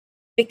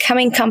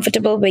 becoming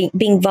comfortable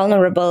being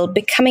vulnerable,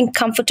 becoming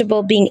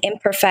comfortable being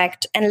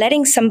imperfect, and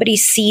letting somebody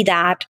see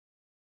that,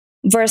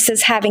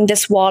 versus having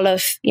this wall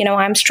of, you know,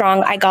 I'm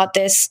strong, I got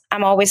this,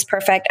 I'm always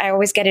perfect, I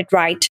always get it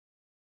right.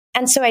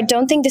 And so I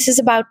don't think this is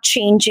about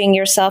changing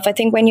yourself. I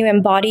think when you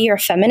embody your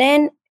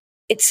feminine,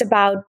 it's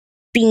about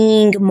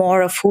being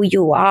more of who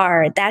you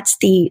are. That's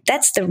the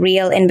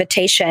real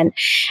invitation.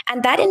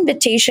 And that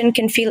invitation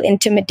can feel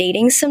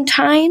intimidating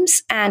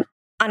sometimes and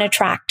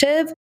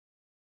unattractive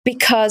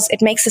because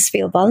it makes us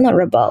feel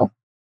vulnerable.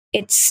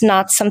 It's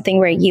not something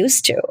we're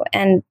used to,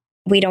 and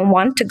we don't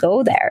want to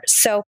go there.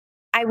 So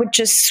I would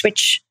just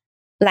switch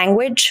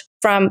language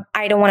from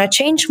I don't want to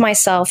change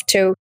myself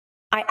to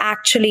I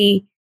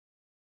actually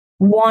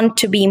want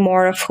to be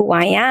more of who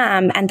I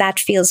am. And that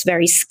feels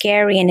very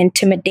scary and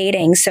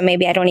intimidating. So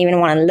maybe I don't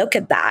even want to look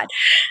at that.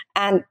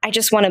 And I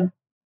just want to,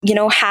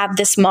 have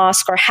this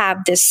mask or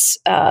have this,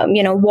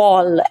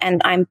 wall,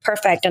 and I'm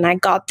perfect and I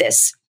got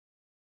this.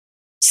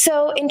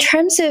 So in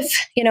terms of,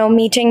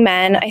 meeting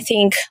men, I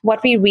think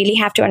what we really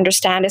have to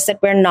understand is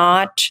that we're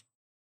not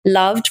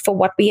loved for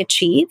what we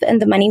achieve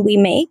and the money we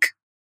make.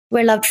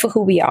 We're loved for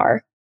who we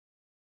are.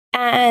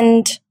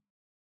 And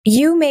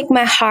you make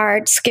my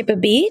heart skip a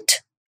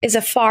beat is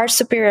a far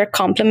superior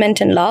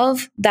compliment in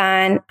love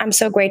than I'm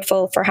so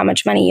grateful for how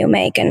much money you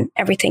make and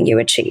everything you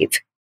achieve.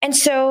 And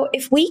so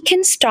if we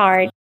can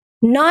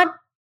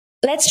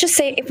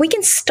if we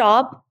can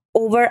stop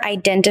over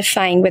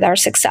identifying with our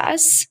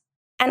success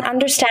and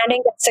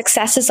understanding that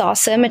success is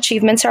awesome,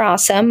 achievements are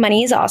awesome,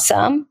 money is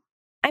awesome.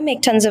 I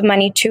make tons of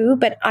money too,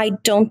 but I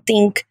don't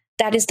think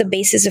that is the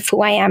basis of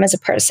who I am as a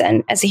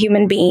person, as a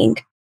human being.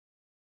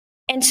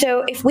 And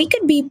so if we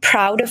could be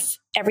proud of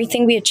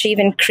everything we achieve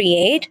and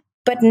create,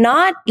 but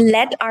not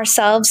let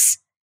ourselves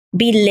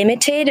be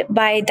limited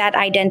by that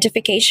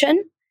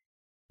identification,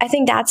 I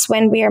think that's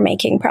when we are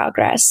making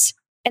progress.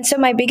 And so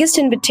my biggest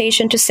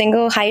invitation to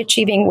single,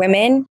 high-achieving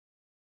women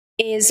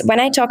is when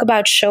I talk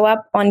about show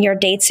up on your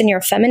dates in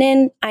your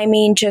feminine, I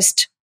mean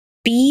just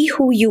be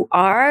who you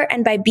are.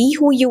 And by be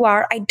who you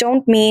are, I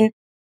don't mean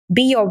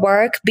be your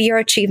work, be your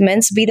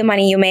achievements, be the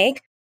money you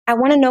make. I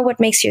want to know what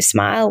makes you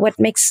smile, what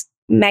makes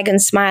Megan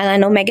smile. I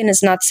know Megan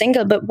is not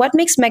single, but what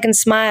makes Megan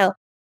smile?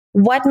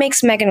 What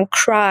makes Megan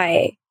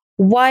cry?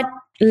 What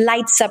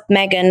lights up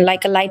Megan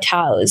like a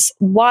lighthouse?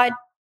 What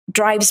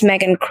drives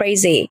Megan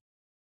crazy?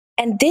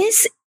 And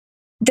this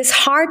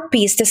heart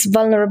piece, this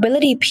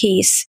vulnerability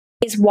piece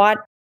is what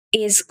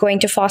is going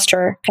to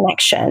foster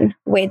connection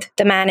with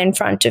the man in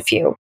front of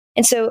you.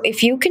 And so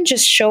if you can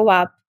just show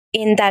up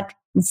in that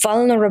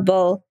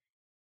vulnerable,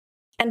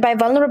 and by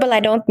vulnerable, I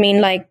don't mean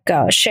like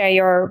share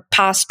your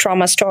past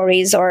trauma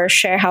stories or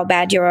share how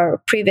bad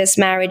your previous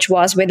marriage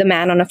was with a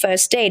man on a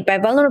first date. By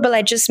vulnerable,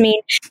 I just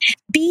mean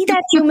be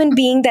that human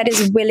being that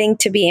is willing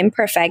to be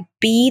imperfect.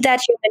 Be that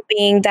human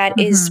being that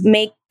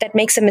that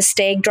makes a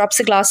mistake, drops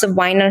a glass of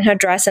wine on her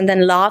dress and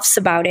then laughs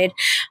about it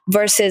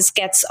versus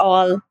gets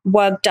all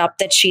worked up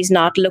that she's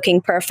not looking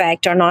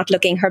perfect or not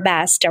looking her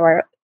best,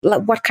 or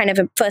what kind of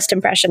a first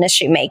impression is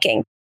she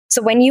making.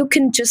 So when you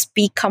can just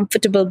be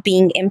comfortable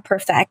being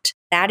imperfect,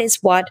 that is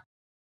what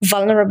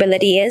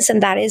vulnerability is.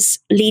 And that is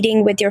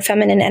leading with your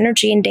feminine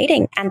energy in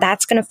dating. And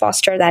that's going to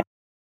foster that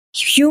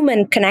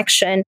human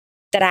connection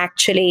that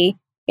actually,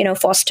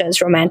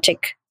 fosters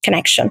romantic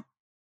connection.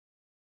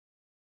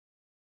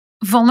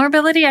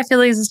 Vulnerability, I feel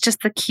like, is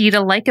just the key to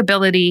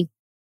likability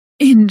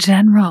in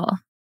general.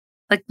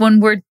 Like when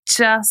we're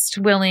just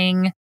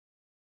willing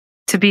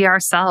to be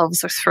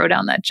ourselves or throw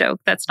down that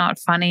joke that's not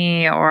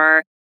funny,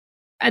 or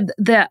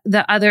the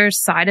other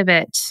side of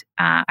it,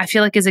 I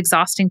feel like is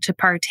exhausting to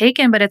partake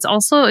in, but it's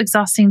also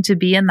exhausting to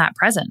be in that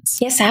presence.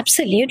 Yes,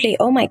 absolutely.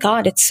 Oh my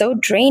God, it's so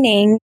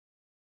draining.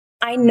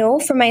 I know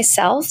for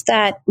myself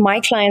that my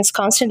clients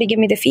constantly give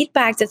me the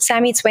feedback that,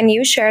 Sami, it's when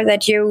you share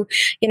that you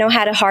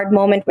had a hard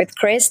moment with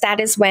Chris,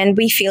 that is when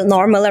we feel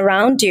normal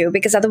around you,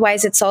 because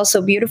otherwise it's all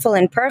so beautiful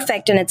and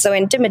perfect and it's so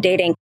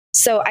intimidating.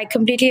 So I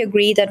completely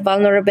agree that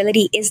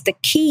vulnerability is the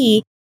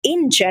key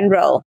in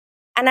general.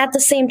 And at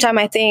the same time,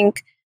 I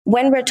think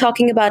when we're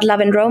talking about love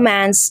and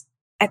romance,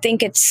 I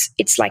think it's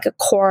like a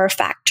core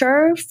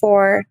factor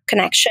for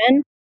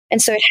connection.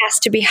 And so it has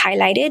to be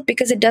highlighted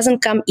because it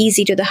doesn't come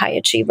easy to the high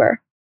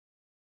achiever.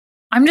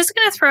 I'm just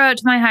going to throw out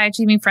to my high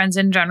achieving friends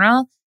in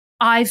general,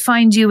 I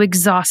find you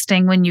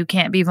exhausting when you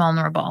can't be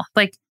vulnerable.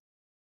 Like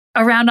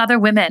around other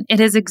women,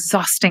 it is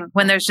exhausting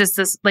when there's just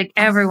this, like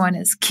everyone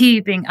is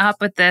keeping up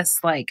with this.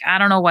 Like, I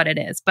don't know what it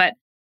is, but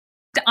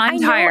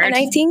I'm tired. And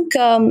I think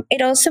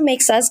it also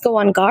makes us go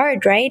on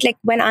guard, right? Like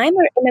when I'm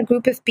in a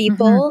group of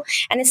people,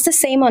 and it's the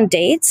same on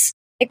dates,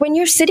 like when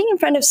you're sitting in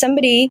front of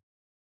somebody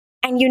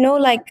and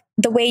like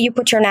the way you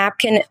put your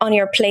napkin on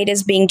your plate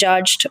is being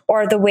judged,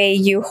 or the way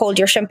you hold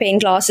your champagne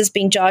glass is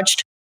being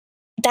judged,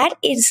 that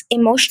is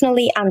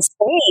emotionally unsafe.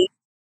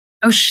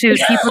 Oh shoot,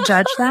 people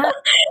judge that?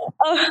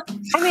 I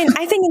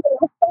think in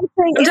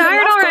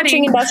the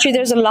coaching industry,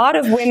 there's a lot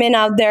of women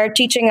out there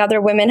teaching other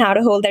women how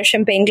to hold their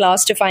champagne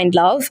glass to find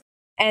love,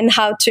 and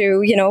how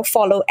to,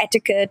 follow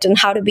etiquette and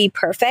how to be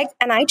perfect.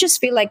 And I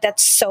just feel like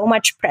that's so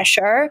much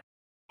pressure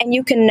and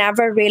you can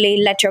never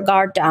really let your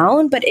guard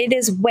down. But it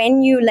is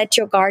when you let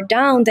your guard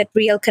down that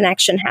real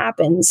connection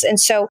happens. And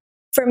so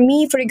for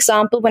me, for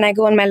example, when I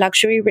go on my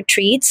luxury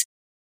retreats,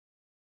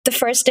 the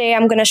first day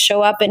I'm going to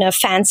show up in a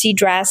fancy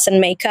dress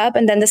and makeup.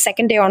 And then the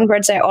second day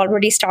onwards, I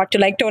already start to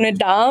like tone it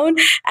down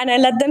and I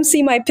let them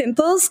see my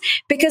pimples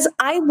because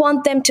I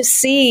want them to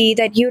see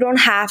that you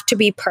don't have to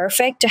be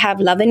perfect to have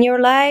love in your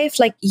life.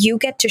 Like you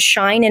get to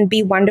shine and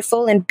be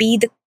wonderful and be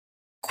the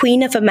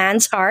queen of a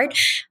man's heart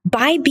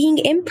by being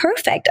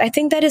imperfect. I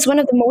think that is one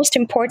of the most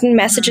important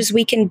messages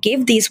we can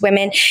give these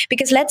women,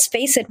 because let's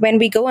face it, when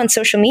we go on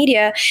social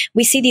media,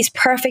 we see these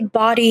perfect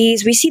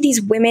bodies. We see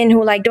these women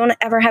who like don't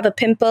ever have a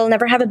pimple,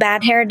 never have a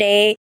bad hair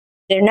day.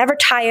 They're never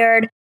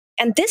tired.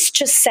 And this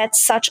just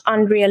sets such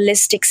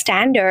unrealistic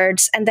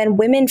standards. And then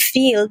women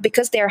feel,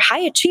 because they're high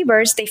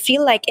achievers, they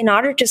feel like in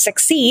order to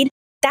succeed,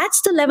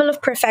 that's the level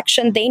of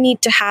perfection they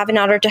need to have in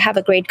order to have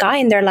a great guy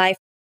in their life.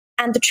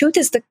 And the truth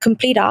is the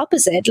complete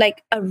opposite.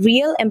 Like a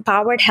real,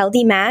 empowered,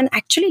 healthy man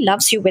actually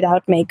loves you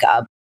without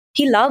makeup.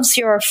 He loves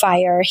your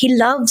fire. He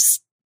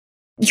loves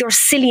your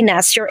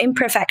silliness, your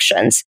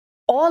imperfections.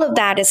 All of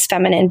that is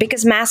feminine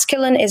because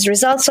masculine is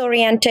results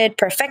oriented,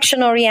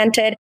 perfection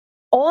oriented.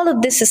 All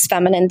of this is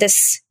feminine.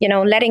 This,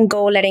 letting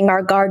go, letting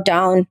our guard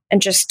down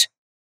and just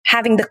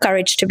having the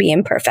courage to be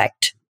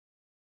imperfect.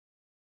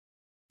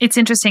 It's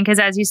interesting because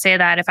as you say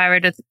that, if I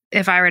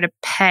were to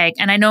peg,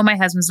 and I know my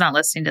husband's not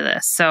listening to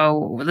this,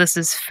 so this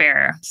is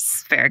fair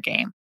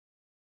game.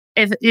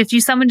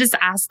 If someone just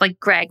asked like,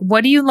 Greg,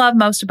 what do you love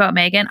most about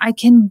Megan? I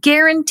can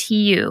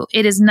guarantee you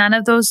it is none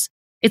of those.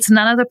 It's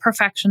none of the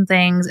perfection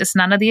things. It's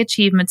none of the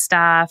achievement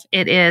stuff.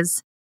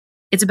 It's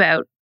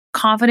about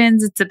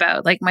confidence. It's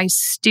about like my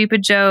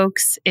stupid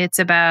jokes. It's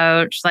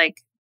about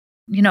like,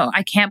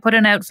 I can't put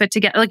an outfit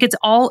together. Like it's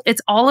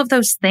all of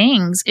those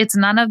things. It's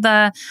none of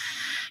the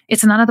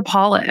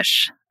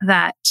polish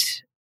that,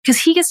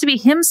 because he gets to be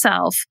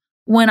himself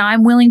when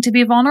I'm willing to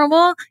be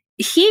vulnerable.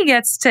 He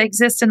gets to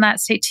exist in that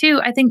state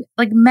too. I think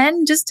like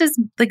men just as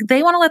like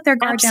they want to let their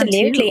guard down too.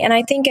 Absolutely. And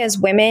I think as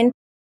women,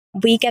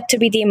 we get to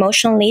be the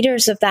emotional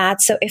leaders of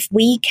that. So if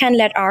we can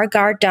let our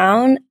guard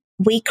down,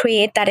 we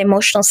create that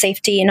emotional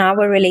safety in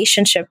our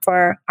relationship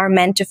for our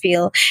men to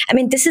feel. I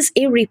mean, this is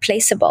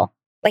irreplaceable.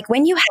 Like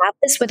when you have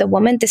this with a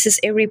woman, this is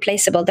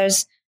irreplaceable.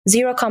 There's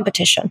zero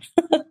competition.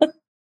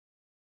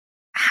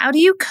 How do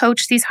you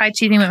coach these high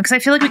achieving women? Because I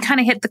feel like we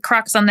kind of hit the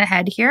crux on the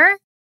head here.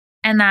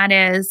 And that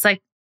is like,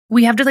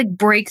 we have to like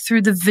break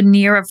through the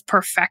veneer of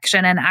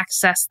perfection and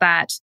access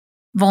that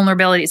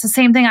vulnerability. It's the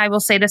same thing I will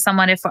say to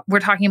someone if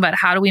we're talking about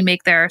how do we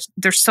make their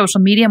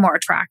social media more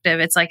attractive.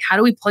 It's like, how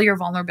do we pull your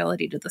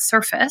vulnerability to the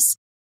surface?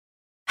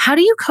 How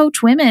do you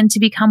coach women to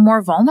become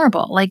more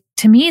vulnerable? Like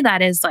to me,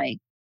 that is like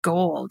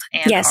gold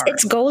and yes, hard.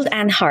 It's gold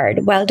and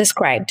hard. Well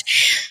described.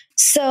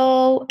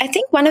 So I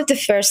think one of the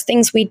first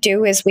things we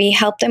do is we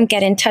help them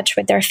get in touch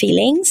with their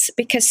feelings,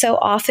 because so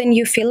often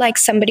you feel like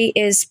somebody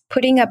is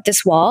putting up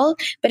this wall,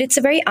 but it's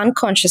a very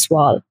unconscious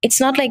wall. It's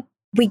not like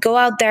we go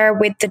out there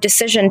with the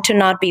decision to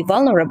not be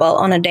vulnerable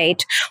on a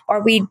date,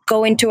 or we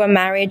go into a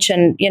marriage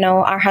and,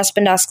 our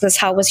husband asks us,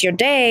 how was your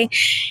day?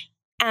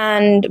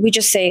 And we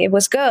just say it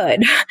was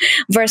good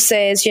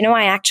versus,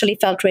 I actually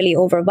felt really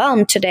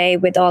overwhelmed today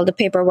with all the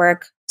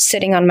paperwork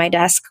sitting on my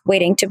desk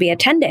waiting to be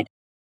attended.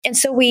 And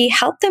so we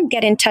help them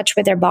get in touch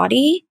with their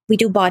body. We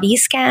do body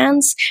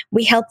scans.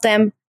 We help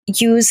them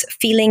use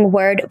feeling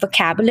word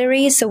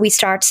vocabulary. So we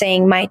start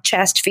saying, my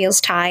chest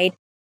feels tight.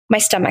 My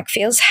stomach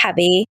feels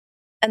heavy.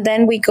 And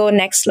then we go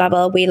next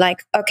level. We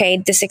like, okay,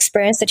 this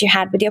experience that you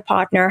had with your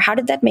partner, how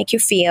did that make you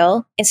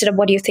feel? Instead of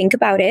what do you think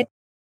about it?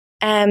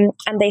 And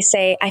they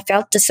say, I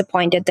felt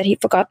disappointed that he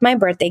forgot my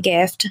birthday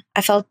gift.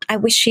 I felt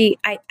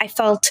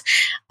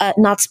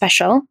not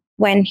special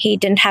when he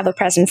didn't have a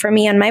present for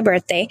me on my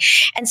birthday.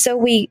 And so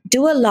we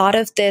do a lot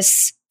of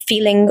this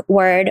feeling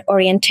word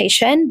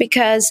orientation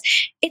because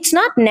it's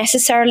not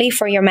necessarily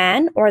for your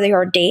man or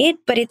your date,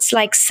 but it's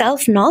like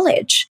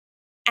self-knowledge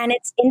and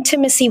it's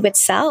intimacy with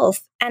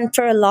self. And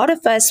for a lot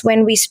of us,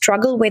 when we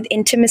struggle with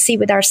intimacy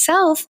with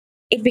ourselves,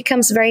 it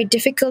becomes very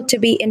difficult to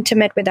be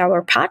intimate with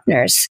our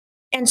partners.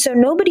 And so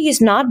nobody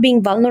is not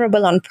being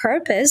vulnerable on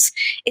purpose.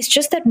 It's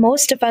just that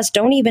most of us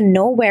don't even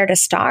know where to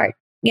start.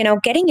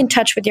 Getting in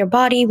touch with your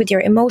body, with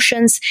your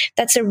emotions,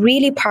 that's a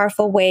really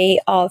powerful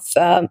way of,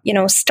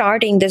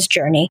 starting this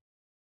journey.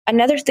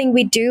 Another thing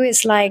we do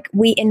is like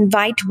we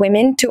invite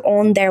women to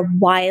own their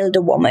wild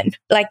woman.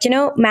 Like,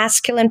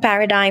 masculine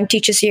paradigm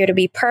teaches you to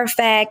be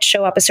perfect,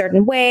 show up a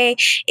certain way.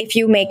 If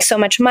you make so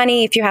much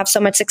money, if you have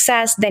so much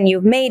success, then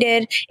you've made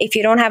it. If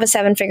you don't have a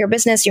 7-figure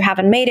business, you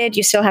haven't made it.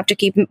 You still have to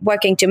keep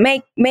working to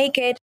make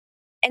it.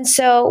 And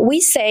so we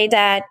say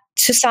that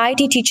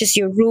society teaches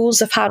you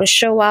rules of how to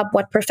show up,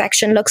 what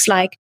perfection looks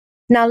like.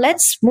 Now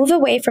let's move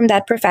away from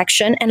that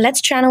perfection and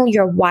let's channel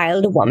your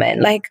wild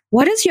woman. Like,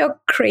 what does your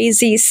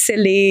crazy,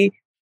 silly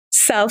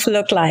self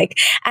look like?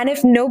 And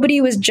if nobody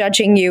was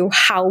judging you,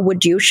 how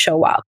would you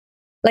show up?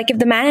 Like if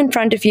the man in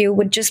front of you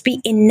would just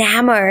be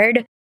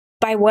enamored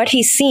by what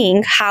he's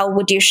seeing, how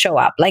would you show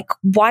up?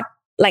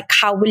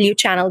 How will you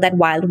channel that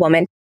wild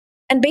woman?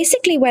 And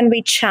basically, when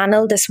we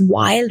channel this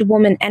wild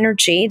woman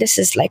energy, this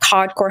is like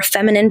hardcore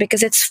feminine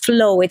because it's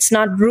flow. It's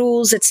not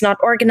rules. It's not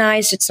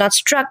organized. It's not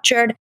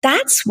structured.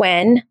 That's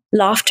when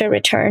laughter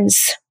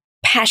returns,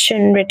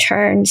 passion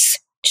returns.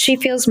 She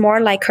feels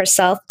more like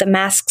herself. The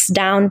mask's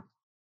down.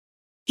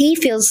 He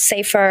feels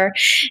safer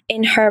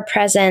in her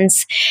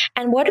presence.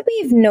 And what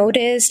we've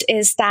noticed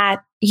is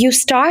that you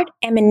start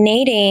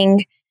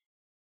emanating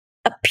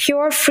a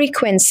pure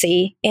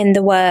frequency in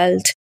the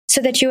world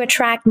so that you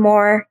attract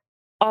more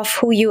of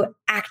who you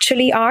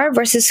actually are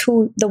versus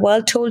who the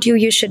world told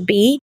you should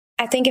be.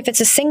 I think if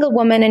it's a single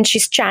woman and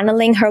she's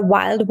channeling her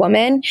wild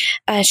woman,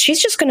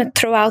 she's just going to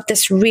throw out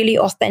this really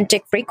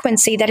authentic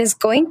frequency that is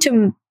going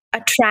to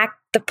attract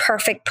the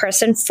perfect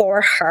person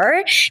for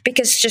her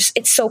because just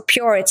it's so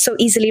pure, it's so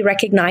easily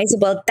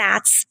recognizable.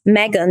 That's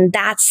Megan,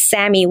 that's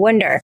Sami,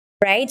 Wunder,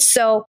 right?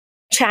 So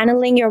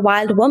channeling your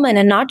wild woman,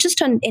 and not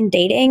just in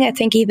dating, I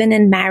think even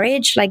in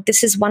marriage, like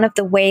this is one of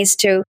the ways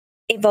to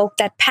evoke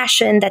that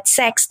passion, that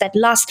sex, that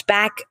lust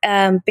back,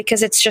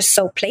 because it's just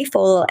so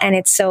playful and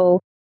it's so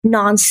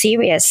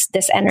non-serious,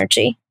 this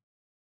energy.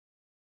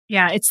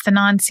 Yeah, it's the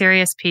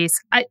non-serious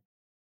piece. I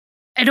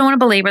don't want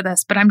to belabor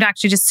this, but I'm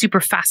actually just super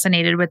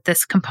fascinated with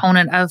this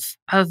component of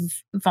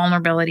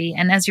vulnerability.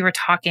 And as you were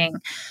talking,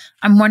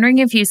 I'm wondering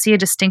if you see a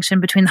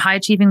distinction between the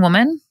high-achieving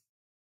woman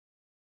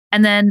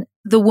and then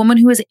the woman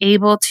who is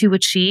able to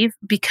achieve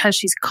because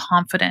she's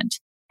confident,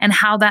 and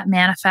how that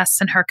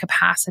manifests in her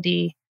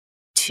capacity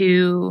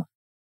to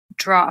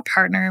draw a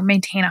partner,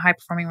 maintain a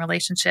high-performing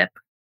relationship,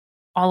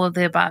 all of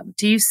the above.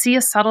 Do you see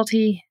a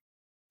subtlety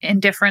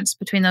and difference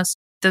between those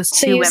two women?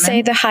 So you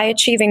say the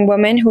high-achieving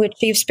woman who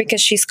achieves because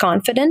she's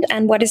confident,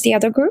 and what is the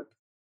other group?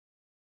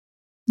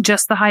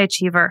 Just the high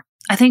achiever.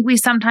 I think we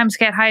sometimes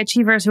get high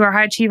achievers who are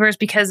high achievers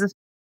because of,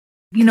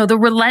 the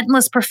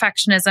relentless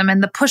perfectionism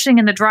and the pushing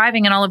and the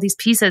driving and all of these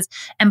pieces.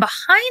 And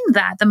behind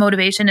that, the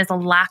motivation is a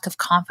lack of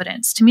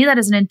confidence. To me, that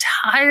is an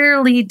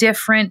entirely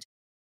different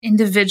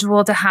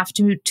individual to have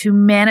to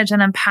manage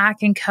and unpack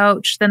and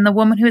coach than the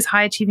woman who is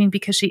high achieving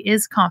because she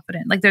is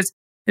confident. Like there's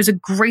a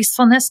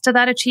gracefulness to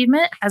that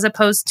achievement as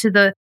opposed to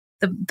the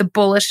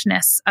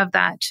bullishness of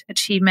that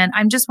achievement.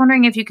 I'm just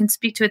wondering if you can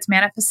speak to its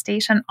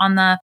manifestation on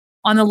the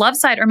love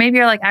side, or maybe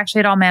you're like,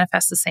 actually, it all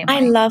manifests the same way. I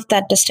love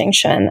that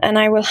distinction, and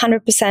I will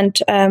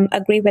 100%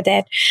 agree with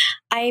it.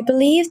 I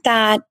believe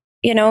that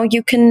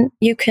you can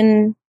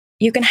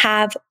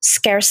have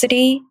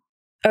scarcity,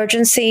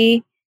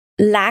 urgency,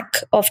 lack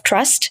of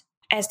trust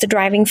as the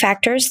driving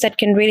factors that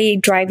can really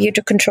drive you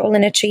to control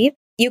and achieve.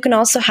 You can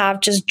also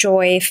have just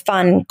joy,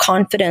 fun,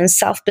 confidence,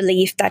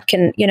 self-belief that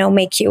can,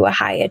 make you a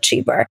high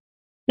achiever.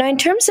 Now, in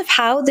terms of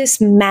how this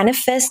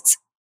manifests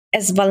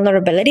as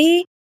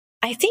vulnerability,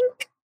 I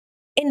think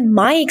in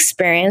my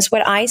experience,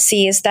 what I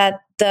see is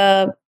that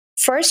the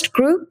first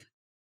group,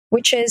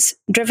 which is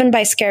driven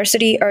by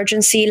scarcity,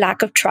 urgency,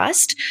 lack of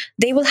trust,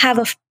 they will have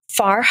a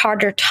far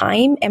harder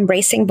time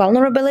embracing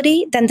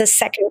vulnerability than the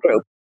second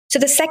group. So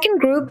the second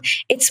group,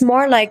 it's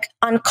more like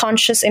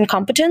unconscious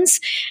incompetence.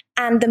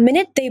 And the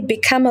minute they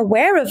become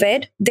aware of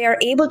it, they're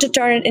able to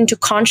turn it into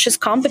conscious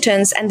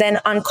competence and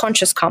then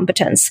unconscious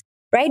competence,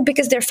 right?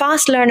 Because they're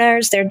fast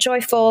learners, they're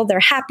joyful,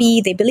 they're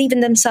happy, they believe in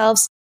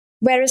themselves.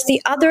 Whereas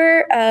the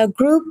other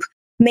group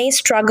may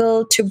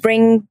struggle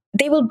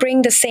they will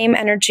bring the same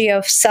energy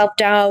of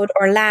self-doubt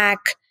or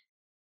lack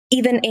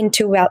even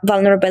into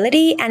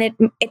vulnerability. And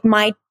it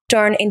might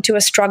turn into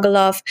a struggle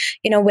of,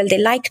 will they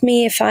like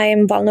me if I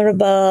am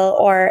vulnerable?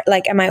 Or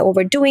like, am I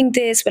overdoing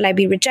this? Will I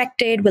be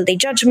rejected? Will they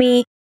judge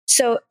me?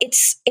 So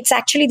it's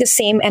actually the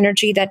same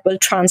energy that will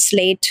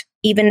translate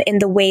even in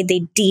the way they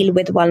deal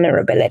with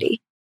vulnerability.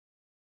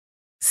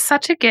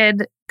 Such a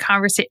good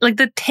conversation. Like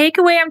the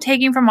takeaway I'm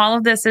taking from all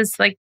of this is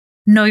like,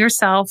 know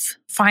yourself,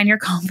 find your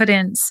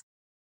confidence,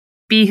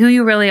 be who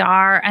you really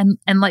are,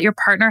 and let your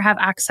partner have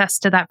access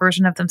to that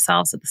version of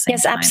themselves at the same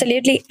time. Yes,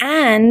 absolutely.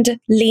 And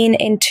lean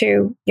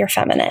into your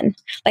feminine.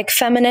 Like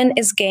feminine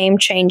is game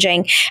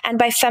changing. And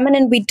by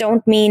feminine, we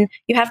don't mean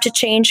you have to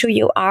change who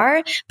you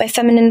are. By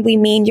feminine, we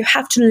mean you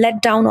have to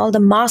let down all the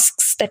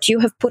masks that you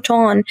have put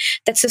on,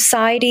 that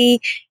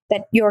society,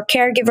 that your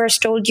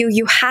caregivers told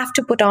you have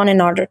to put on in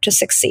order to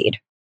succeed.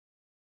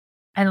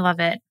 I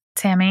love it.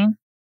 Sami,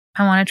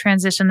 I want to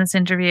transition this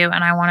interview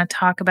and I want to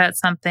talk about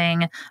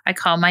something I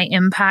call my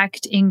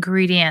impact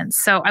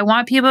ingredients. So I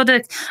want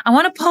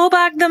to pull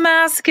back the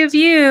mask of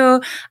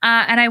you,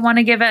 and I want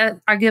to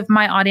give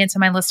my audience and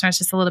my listeners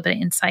just a little bit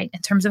of insight in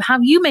terms of how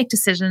you make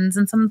decisions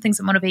and some of the things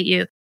that motivate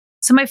you.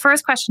 So my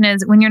first question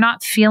is, when you're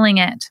not feeling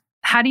it,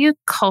 how do you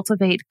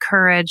cultivate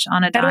courage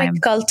on a dime? How do I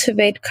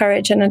cultivate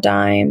courage on a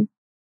dime?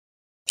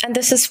 And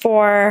this is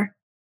for...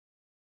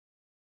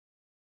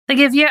 Like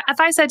if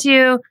I said to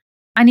you,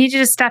 I need you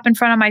to step in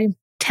front of my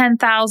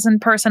 10,000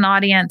 person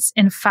audience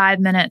in 5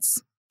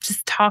 minutes,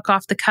 just talk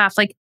off the cuff.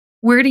 Like,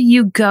 where do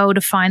you go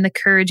to find the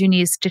courage you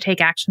need to take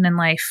action in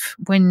life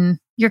when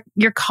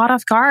you're caught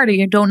off guard or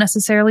you don't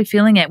necessarily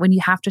feeling it, when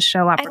you have to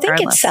show up regardless? I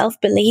think it's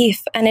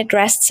self-belief, and it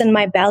rests in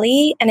my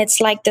belly, and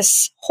it's like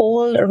this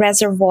whole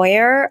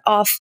reservoir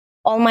of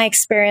all my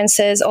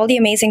experiences, all the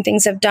amazing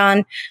things I've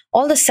done,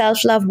 all the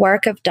self-love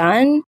work I've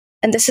done.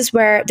 And this is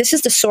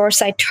the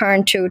source I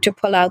turn to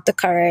pull out the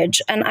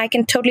courage. And I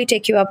can totally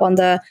take you up on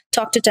the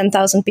talk to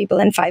 10,000 people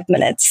in 5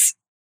 minutes.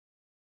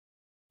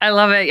 I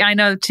love it. I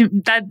know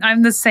that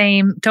I'm the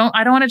same.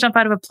 I don't want to jump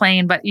out of a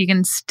plane, but you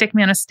can stick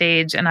me on a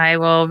stage and I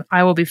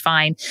will be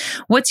fine.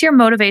 What's your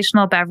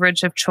motivational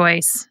beverage of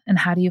choice and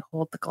how do you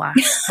hold the glass?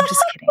 I'm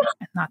just kidding.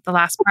 Not the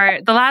last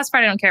part. The last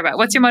part I don't care about.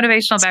 What's your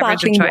motivational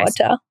beverage of choice?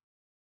 Water.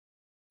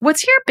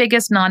 What's your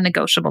biggest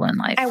non-negotiable in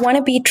life? I want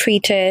to be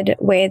treated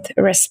with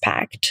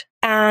respect.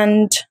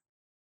 And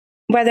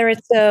whether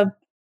it's a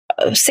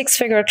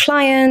 6-figure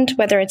client,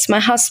 whether it's my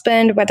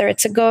husband, whether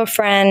it's a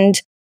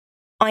girlfriend,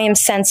 I am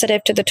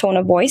sensitive to the tone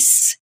of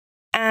voice.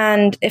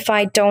 And if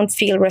I don't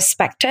feel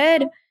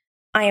respected,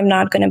 I am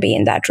not going to be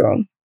in that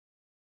room.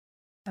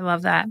 I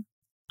love that.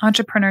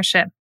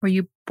 Entrepreneurship. Were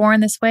you born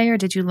this way or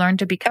did you learn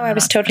to become I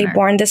was totally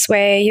born this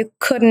way. You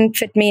couldn't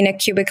fit me in a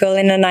cubicle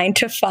in a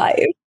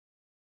 9-to-5.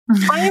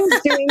 I am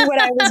doing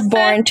what I was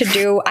born to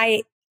do.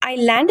 I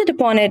landed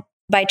upon it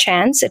by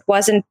chance. It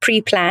wasn't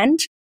pre-planned.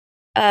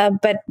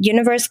 But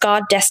universe,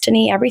 God,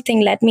 destiny,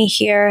 everything led me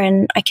here.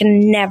 And I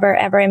can never,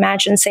 ever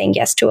imagine saying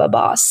yes to a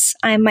boss.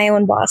 I'm my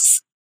own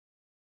boss.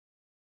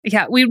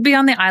 Yeah, we'd be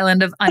on the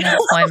island of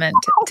unemployment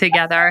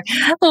together.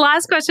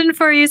 Last question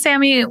for you,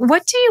 Sami.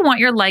 What do you want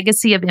your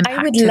legacy of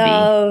impact to be?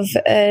 I would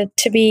love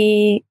to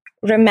be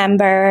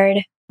remembered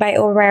by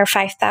over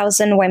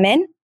 5,000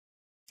 women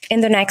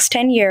in the next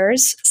 10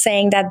 years,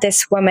 saying that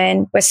this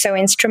woman was so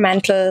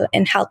instrumental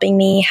in helping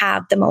me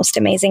have the most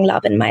amazing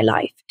love in my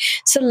life.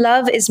 So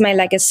love is my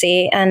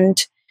legacy.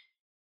 And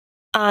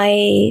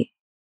I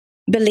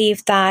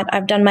believe that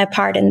I've done my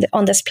part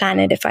on this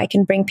planet if I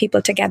can bring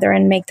people together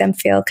and make them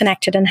feel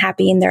connected and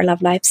happy in their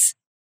love lives.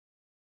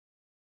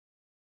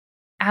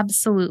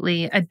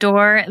 Absolutely.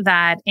 Adore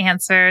that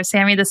answer.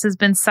 Sami, this has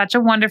been such a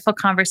wonderful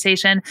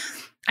conversation.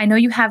 I know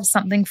you have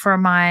something for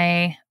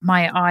my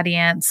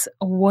audience.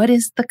 What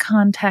is the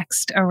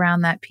context around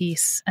that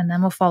piece? And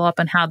then we'll follow up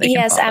on how they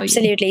can follow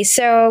absolutely. You.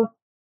 So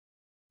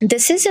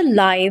this is a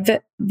live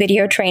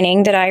video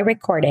training that I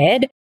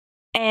recorded,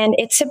 and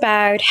it's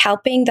about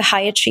helping the high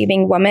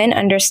achieving woman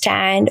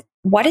understand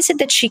what is it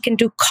that she can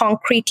do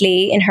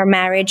concretely in her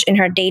marriage, in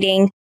her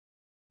dating,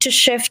 to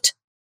shift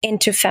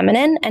into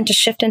feminine and to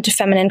shift into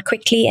feminine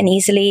quickly and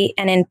easily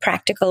and in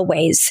practical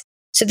ways.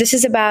 So this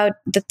is about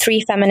the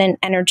 3 feminine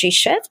energy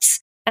shifts.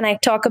 And I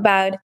talk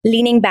about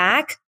leaning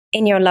back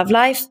in your love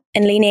life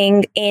and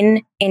leaning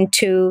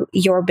into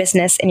your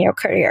business and your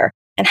career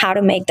and how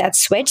to make that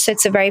switch. So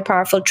it's a very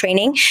powerful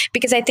training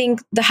because I think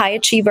the high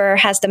achiever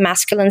has the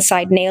masculine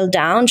side nailed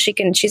down.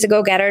 She's a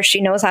go-getter. She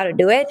knows how to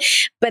do it.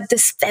 But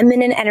this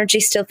feminine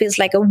energy still feels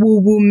like a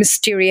woo-woo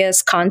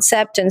mysterious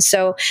concept. And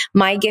so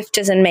my gift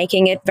is in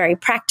making it very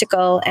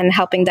practical and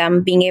helping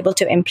them being able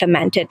to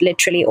implement it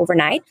literally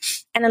overnight.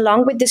 And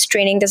along with this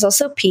training, there's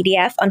also a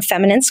PDF on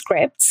feminine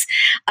scripts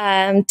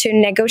to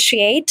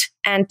negotiate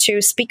and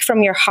to speak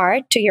from your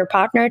heart to your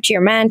partner, to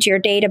your man, to your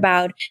date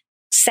about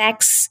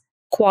sex,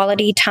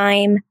 quality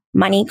time,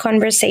 money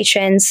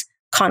conversations,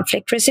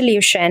 conflict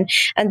resolution.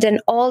 And then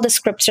all the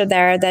scripts are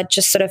there that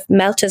just sort of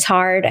melt his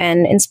heart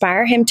and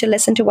inspire him to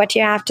listen to what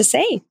you have to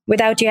say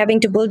without you having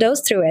to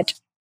bulldoze through it.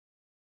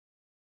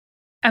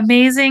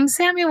 Amazing.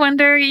 Sami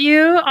Wunder,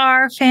 you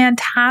are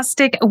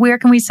fantastic. Where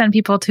can we send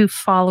people to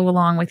follow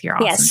along with your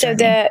awesome journey?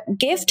 The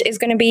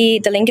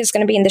link is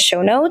going to be in the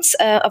show notes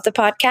of the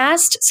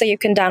podcast. So you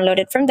can download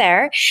it from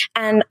there.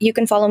 And you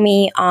can follow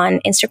me on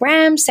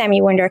Instagram,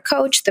 Sami Wunder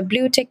Coach, the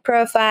blue tick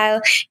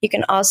profile. You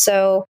can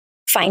also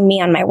find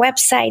me on my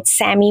website,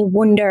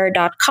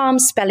 samiwunder.com.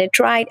 Spell it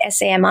right,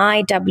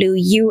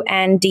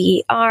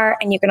 SAMIWUNDER.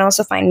 And you can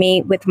also find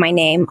me with my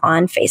name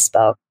on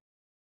Facebook.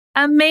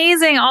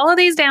 Amazing. All of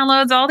these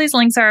downloads, all these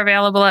links are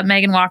available at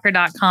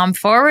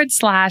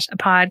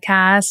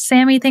meganwalker.com/podcast.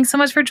 Sami, thanks so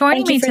much for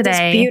joining me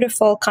today. This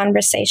beautiful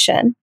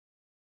conversation.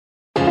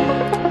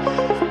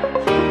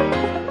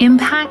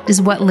 Impact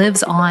is what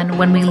lives on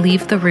when we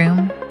leave the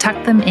room,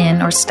 tuck them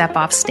in, or step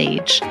off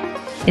stage.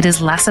 It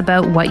is less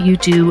about what you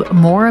do,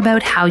 more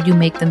about how you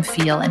make them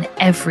feel, and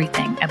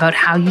everything about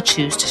how you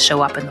choose to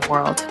show up in the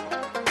world.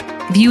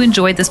 If you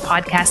enjoyed this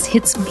podcast,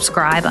 hit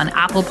subscribe on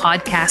Apple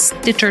Podcasts,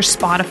 Stitcher,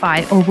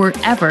 Spotify, or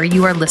wherever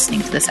you are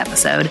listening to this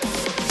episode.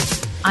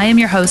 I am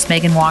your host,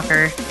 Megan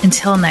Walker.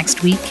 Until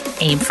next week,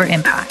 aim for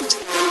impact.